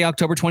Saturday,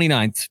 October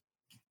 29th,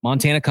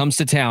 Montana comes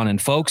to town.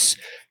 And folks,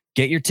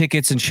 get your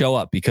tickets and show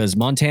up, because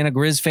Montana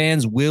Grizz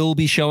fans will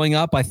be showing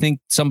up. I think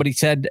somebody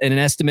said in an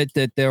estimate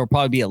that there will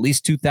probably be at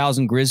least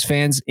 2,000 Grizz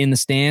fans in the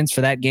stands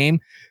for that game.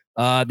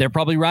 They're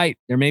probably right.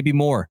 There may be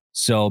more.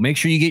 So make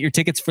sure you get your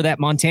tickets for that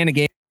Montana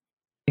game.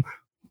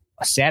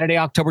 Saturday,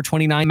 October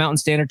 29, Mountain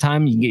Standard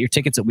Time. You can get your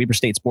tickets at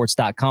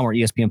WeberStateSports.com or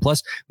ESPN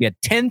Plus. We had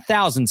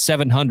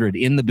 10,700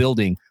 in the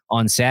building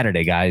on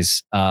Saturday,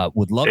 guys.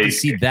 Would love to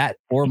see that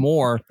or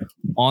more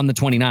on the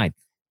 29th.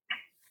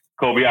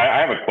 Colby,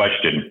 I have a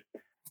question.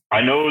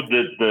 I know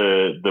that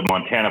the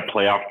Montana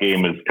playoff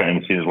game is kind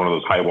of seen as one of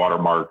those high water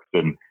marks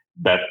and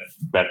best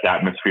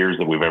atmospheres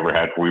that we've ever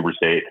had for Weber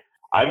State.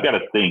 I've got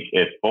to think,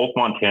 if both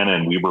Montana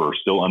and Weber are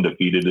still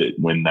undefeated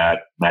when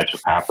that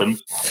matchup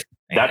happens,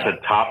 that's a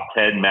top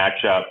 10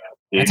 matchup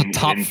in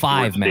top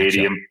 5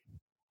 Stadium. Matchup.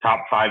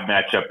 Top 5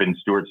 matchup in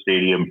Stewart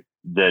Stadium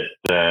that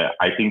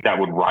I think that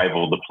would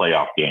rival the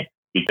playoff game,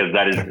 because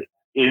that is,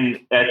 in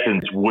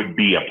essence, would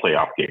be a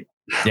playoff game.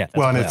 Yeah.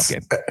 Well,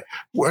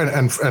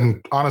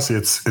 and honestly,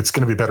 it's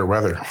going to be better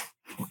weather,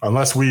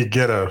 unless we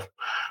get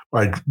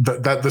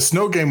the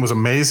snow game was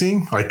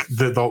amazing. Like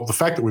the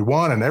fact that we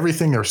won and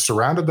everything are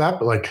surrounded that,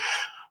 but like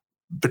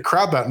the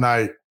crowd that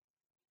night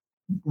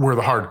were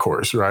the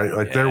hardcores, right?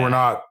 Like there were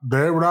not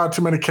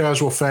too many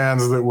casual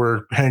fans that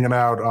were hanging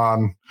out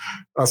on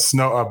a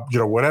snow,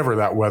 whatever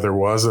that weather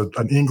was,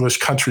 an English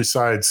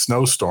countryside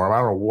snowstorm. I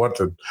don't know what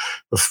the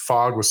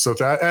fog was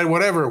and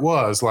whatever it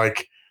was,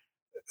 like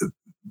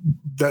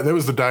that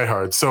was the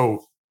diehard.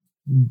 So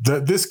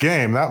this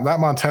game, that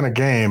Montana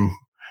game,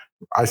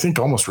 I think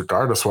almost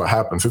regardless what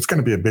happens, it's going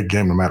to be a big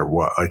game no matter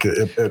what. Like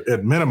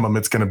at minimum,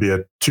 it's going to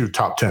be 2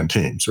 top 10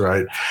 teams,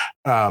 right?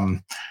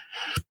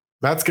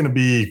 That's going to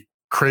be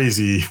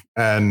crazy.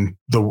 And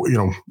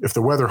if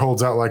the weather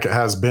holds out like it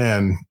has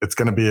been, it's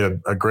going to be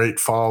a great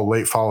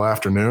late fall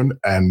afternoon,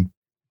 and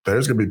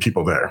there's going to be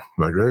people there.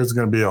 Like there's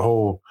going to be a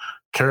whole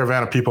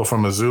caravan of people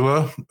from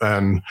Missoula,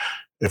 and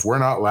if we're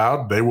not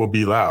loud, they will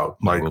be loud.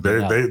 Like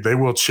they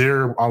will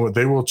cheer on.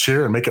 They will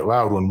cheer and make it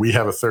loud when we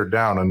have a third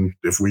down. And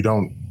if we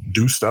don't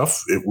do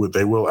stuff,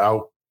 they will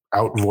out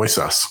voice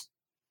us.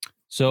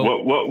 So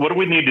what do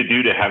we need to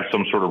do to have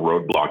some sort of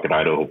roadblock at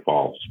Idaho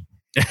Falls?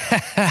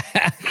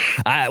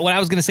 What I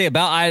was going to say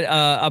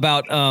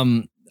about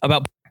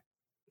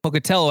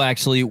Pocatello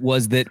actually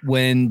was that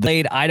when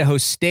they played Idaho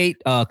State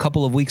a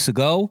couple of weeks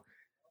ago,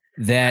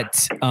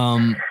 that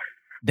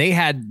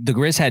the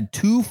Grizz had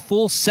 2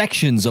 full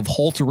sections of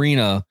Holt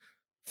Arena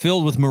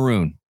filled with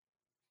maroon.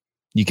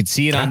 You could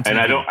see it on TV. And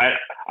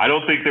I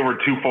don't think there were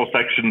 2 full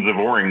sections of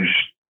orange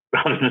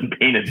other than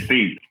painted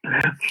seats.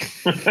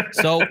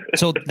 So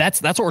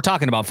that's what we're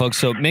talking about, folks.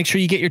 So make sure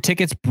you get your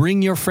tickets,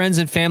 bring your friends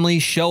and family,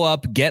 show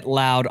up, get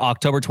loud.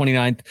 October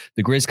 29th,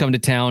 the Grizz come to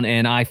town,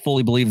 and I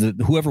fully believe that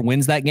whoever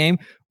wins that game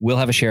will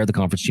have a share of the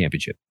conference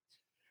championship.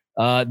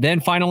 Then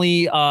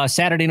finally,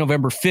 Saturday,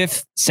 November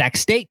 5th, Sac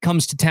State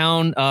comes to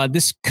town.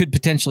 This could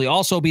potentially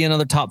also be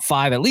another top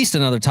 5, at least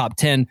another top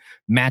 10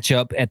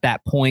 matchup at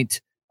that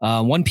point.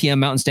 1 p.m.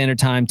 Mountain Standard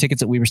Time.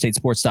 Tickets at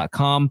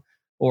WeberStateSports.com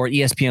or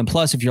ESPN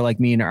Plus if you're like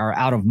me and are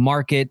out of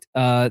market.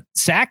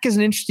 Sac is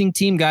an interesting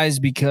team, guys,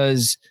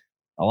 because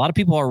a lot of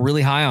people are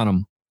really high on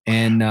them.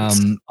 And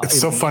it's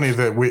so funny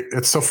that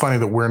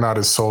we're not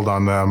as sold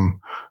on them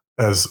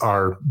as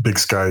our Big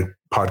Sky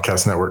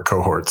Podcast Network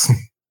cohorts.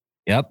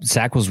 Yep.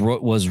 Sac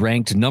was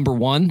ranked number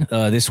 1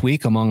 this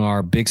week among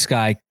our Big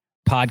Sky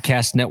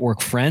Podcast Network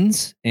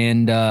friends.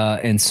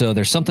 And so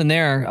there's something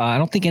there. I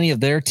don't think any of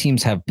their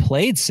teams have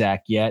played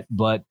Sac yet,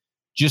 but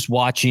just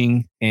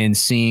watching and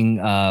seeing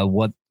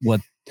what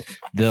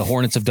the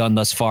Hornets have done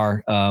thus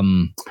far,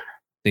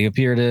 they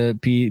appear to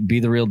be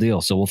the real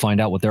deal. So we'll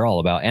find out what they're all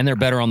about. And they're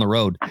better on the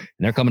road, and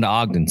they're coming to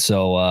Ogden.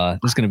 So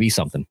this is going to be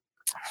something.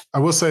 I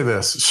will say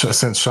this,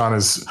 since Sean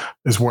is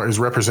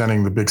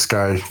representing the Big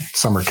Sky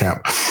summer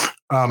camp.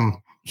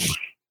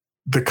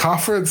 The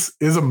conference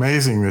is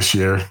amazing this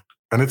year,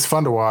 and it's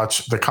fun to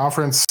watch. The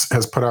conference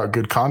has put out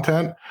good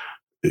content.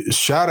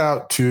 Shout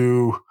out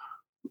to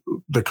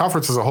the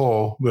conference as a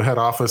whole, the head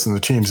office and the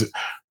teams.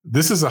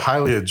 This is a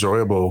highly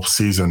enjoyable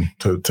season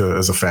to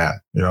as a fan.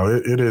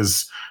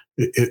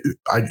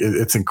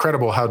 It's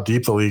incredible how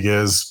deep the league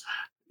is.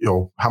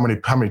 How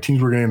many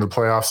teams we're getting into the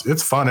playoffs.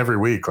 It's fun every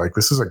week. Like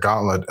this is a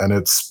gauntlet, and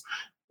it's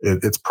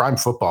prime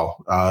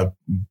football.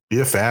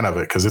 Be a fan of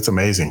it because it's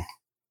amazing.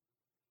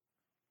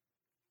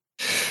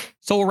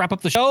 So we'll wrap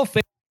up the show.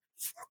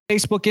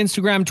 Facebook,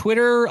 Instagram,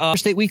 Twitter,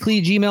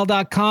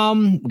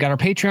 StateWeekly@gmail.com. We got our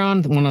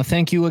Patreon. I want to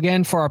thank you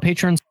again for our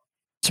Patreon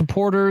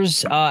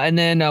supporters. And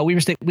then Weber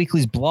State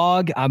Weekly's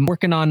blog. I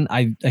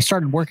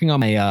started working on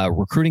my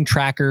recruiting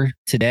tracker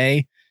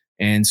today.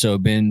 And so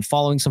I've been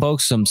following some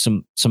folks,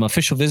 some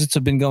official visits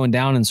have been going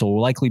down. And so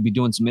we'll likely be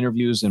doing some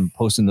interviews and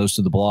posting those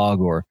to the blog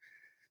or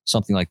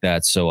something like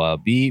that. So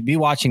be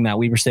watching that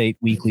Weber State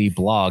Weekly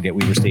blog at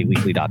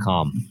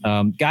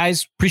WeberStateWeekly.com.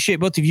 Guys,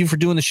 appreciate both of you for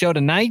doing the show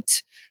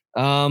tonight.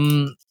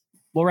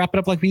 We'll wrap it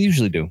up like we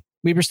usually do.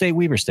 Weber State.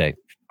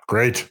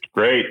 Great.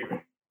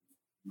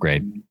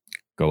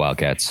 Go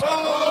Wildcats.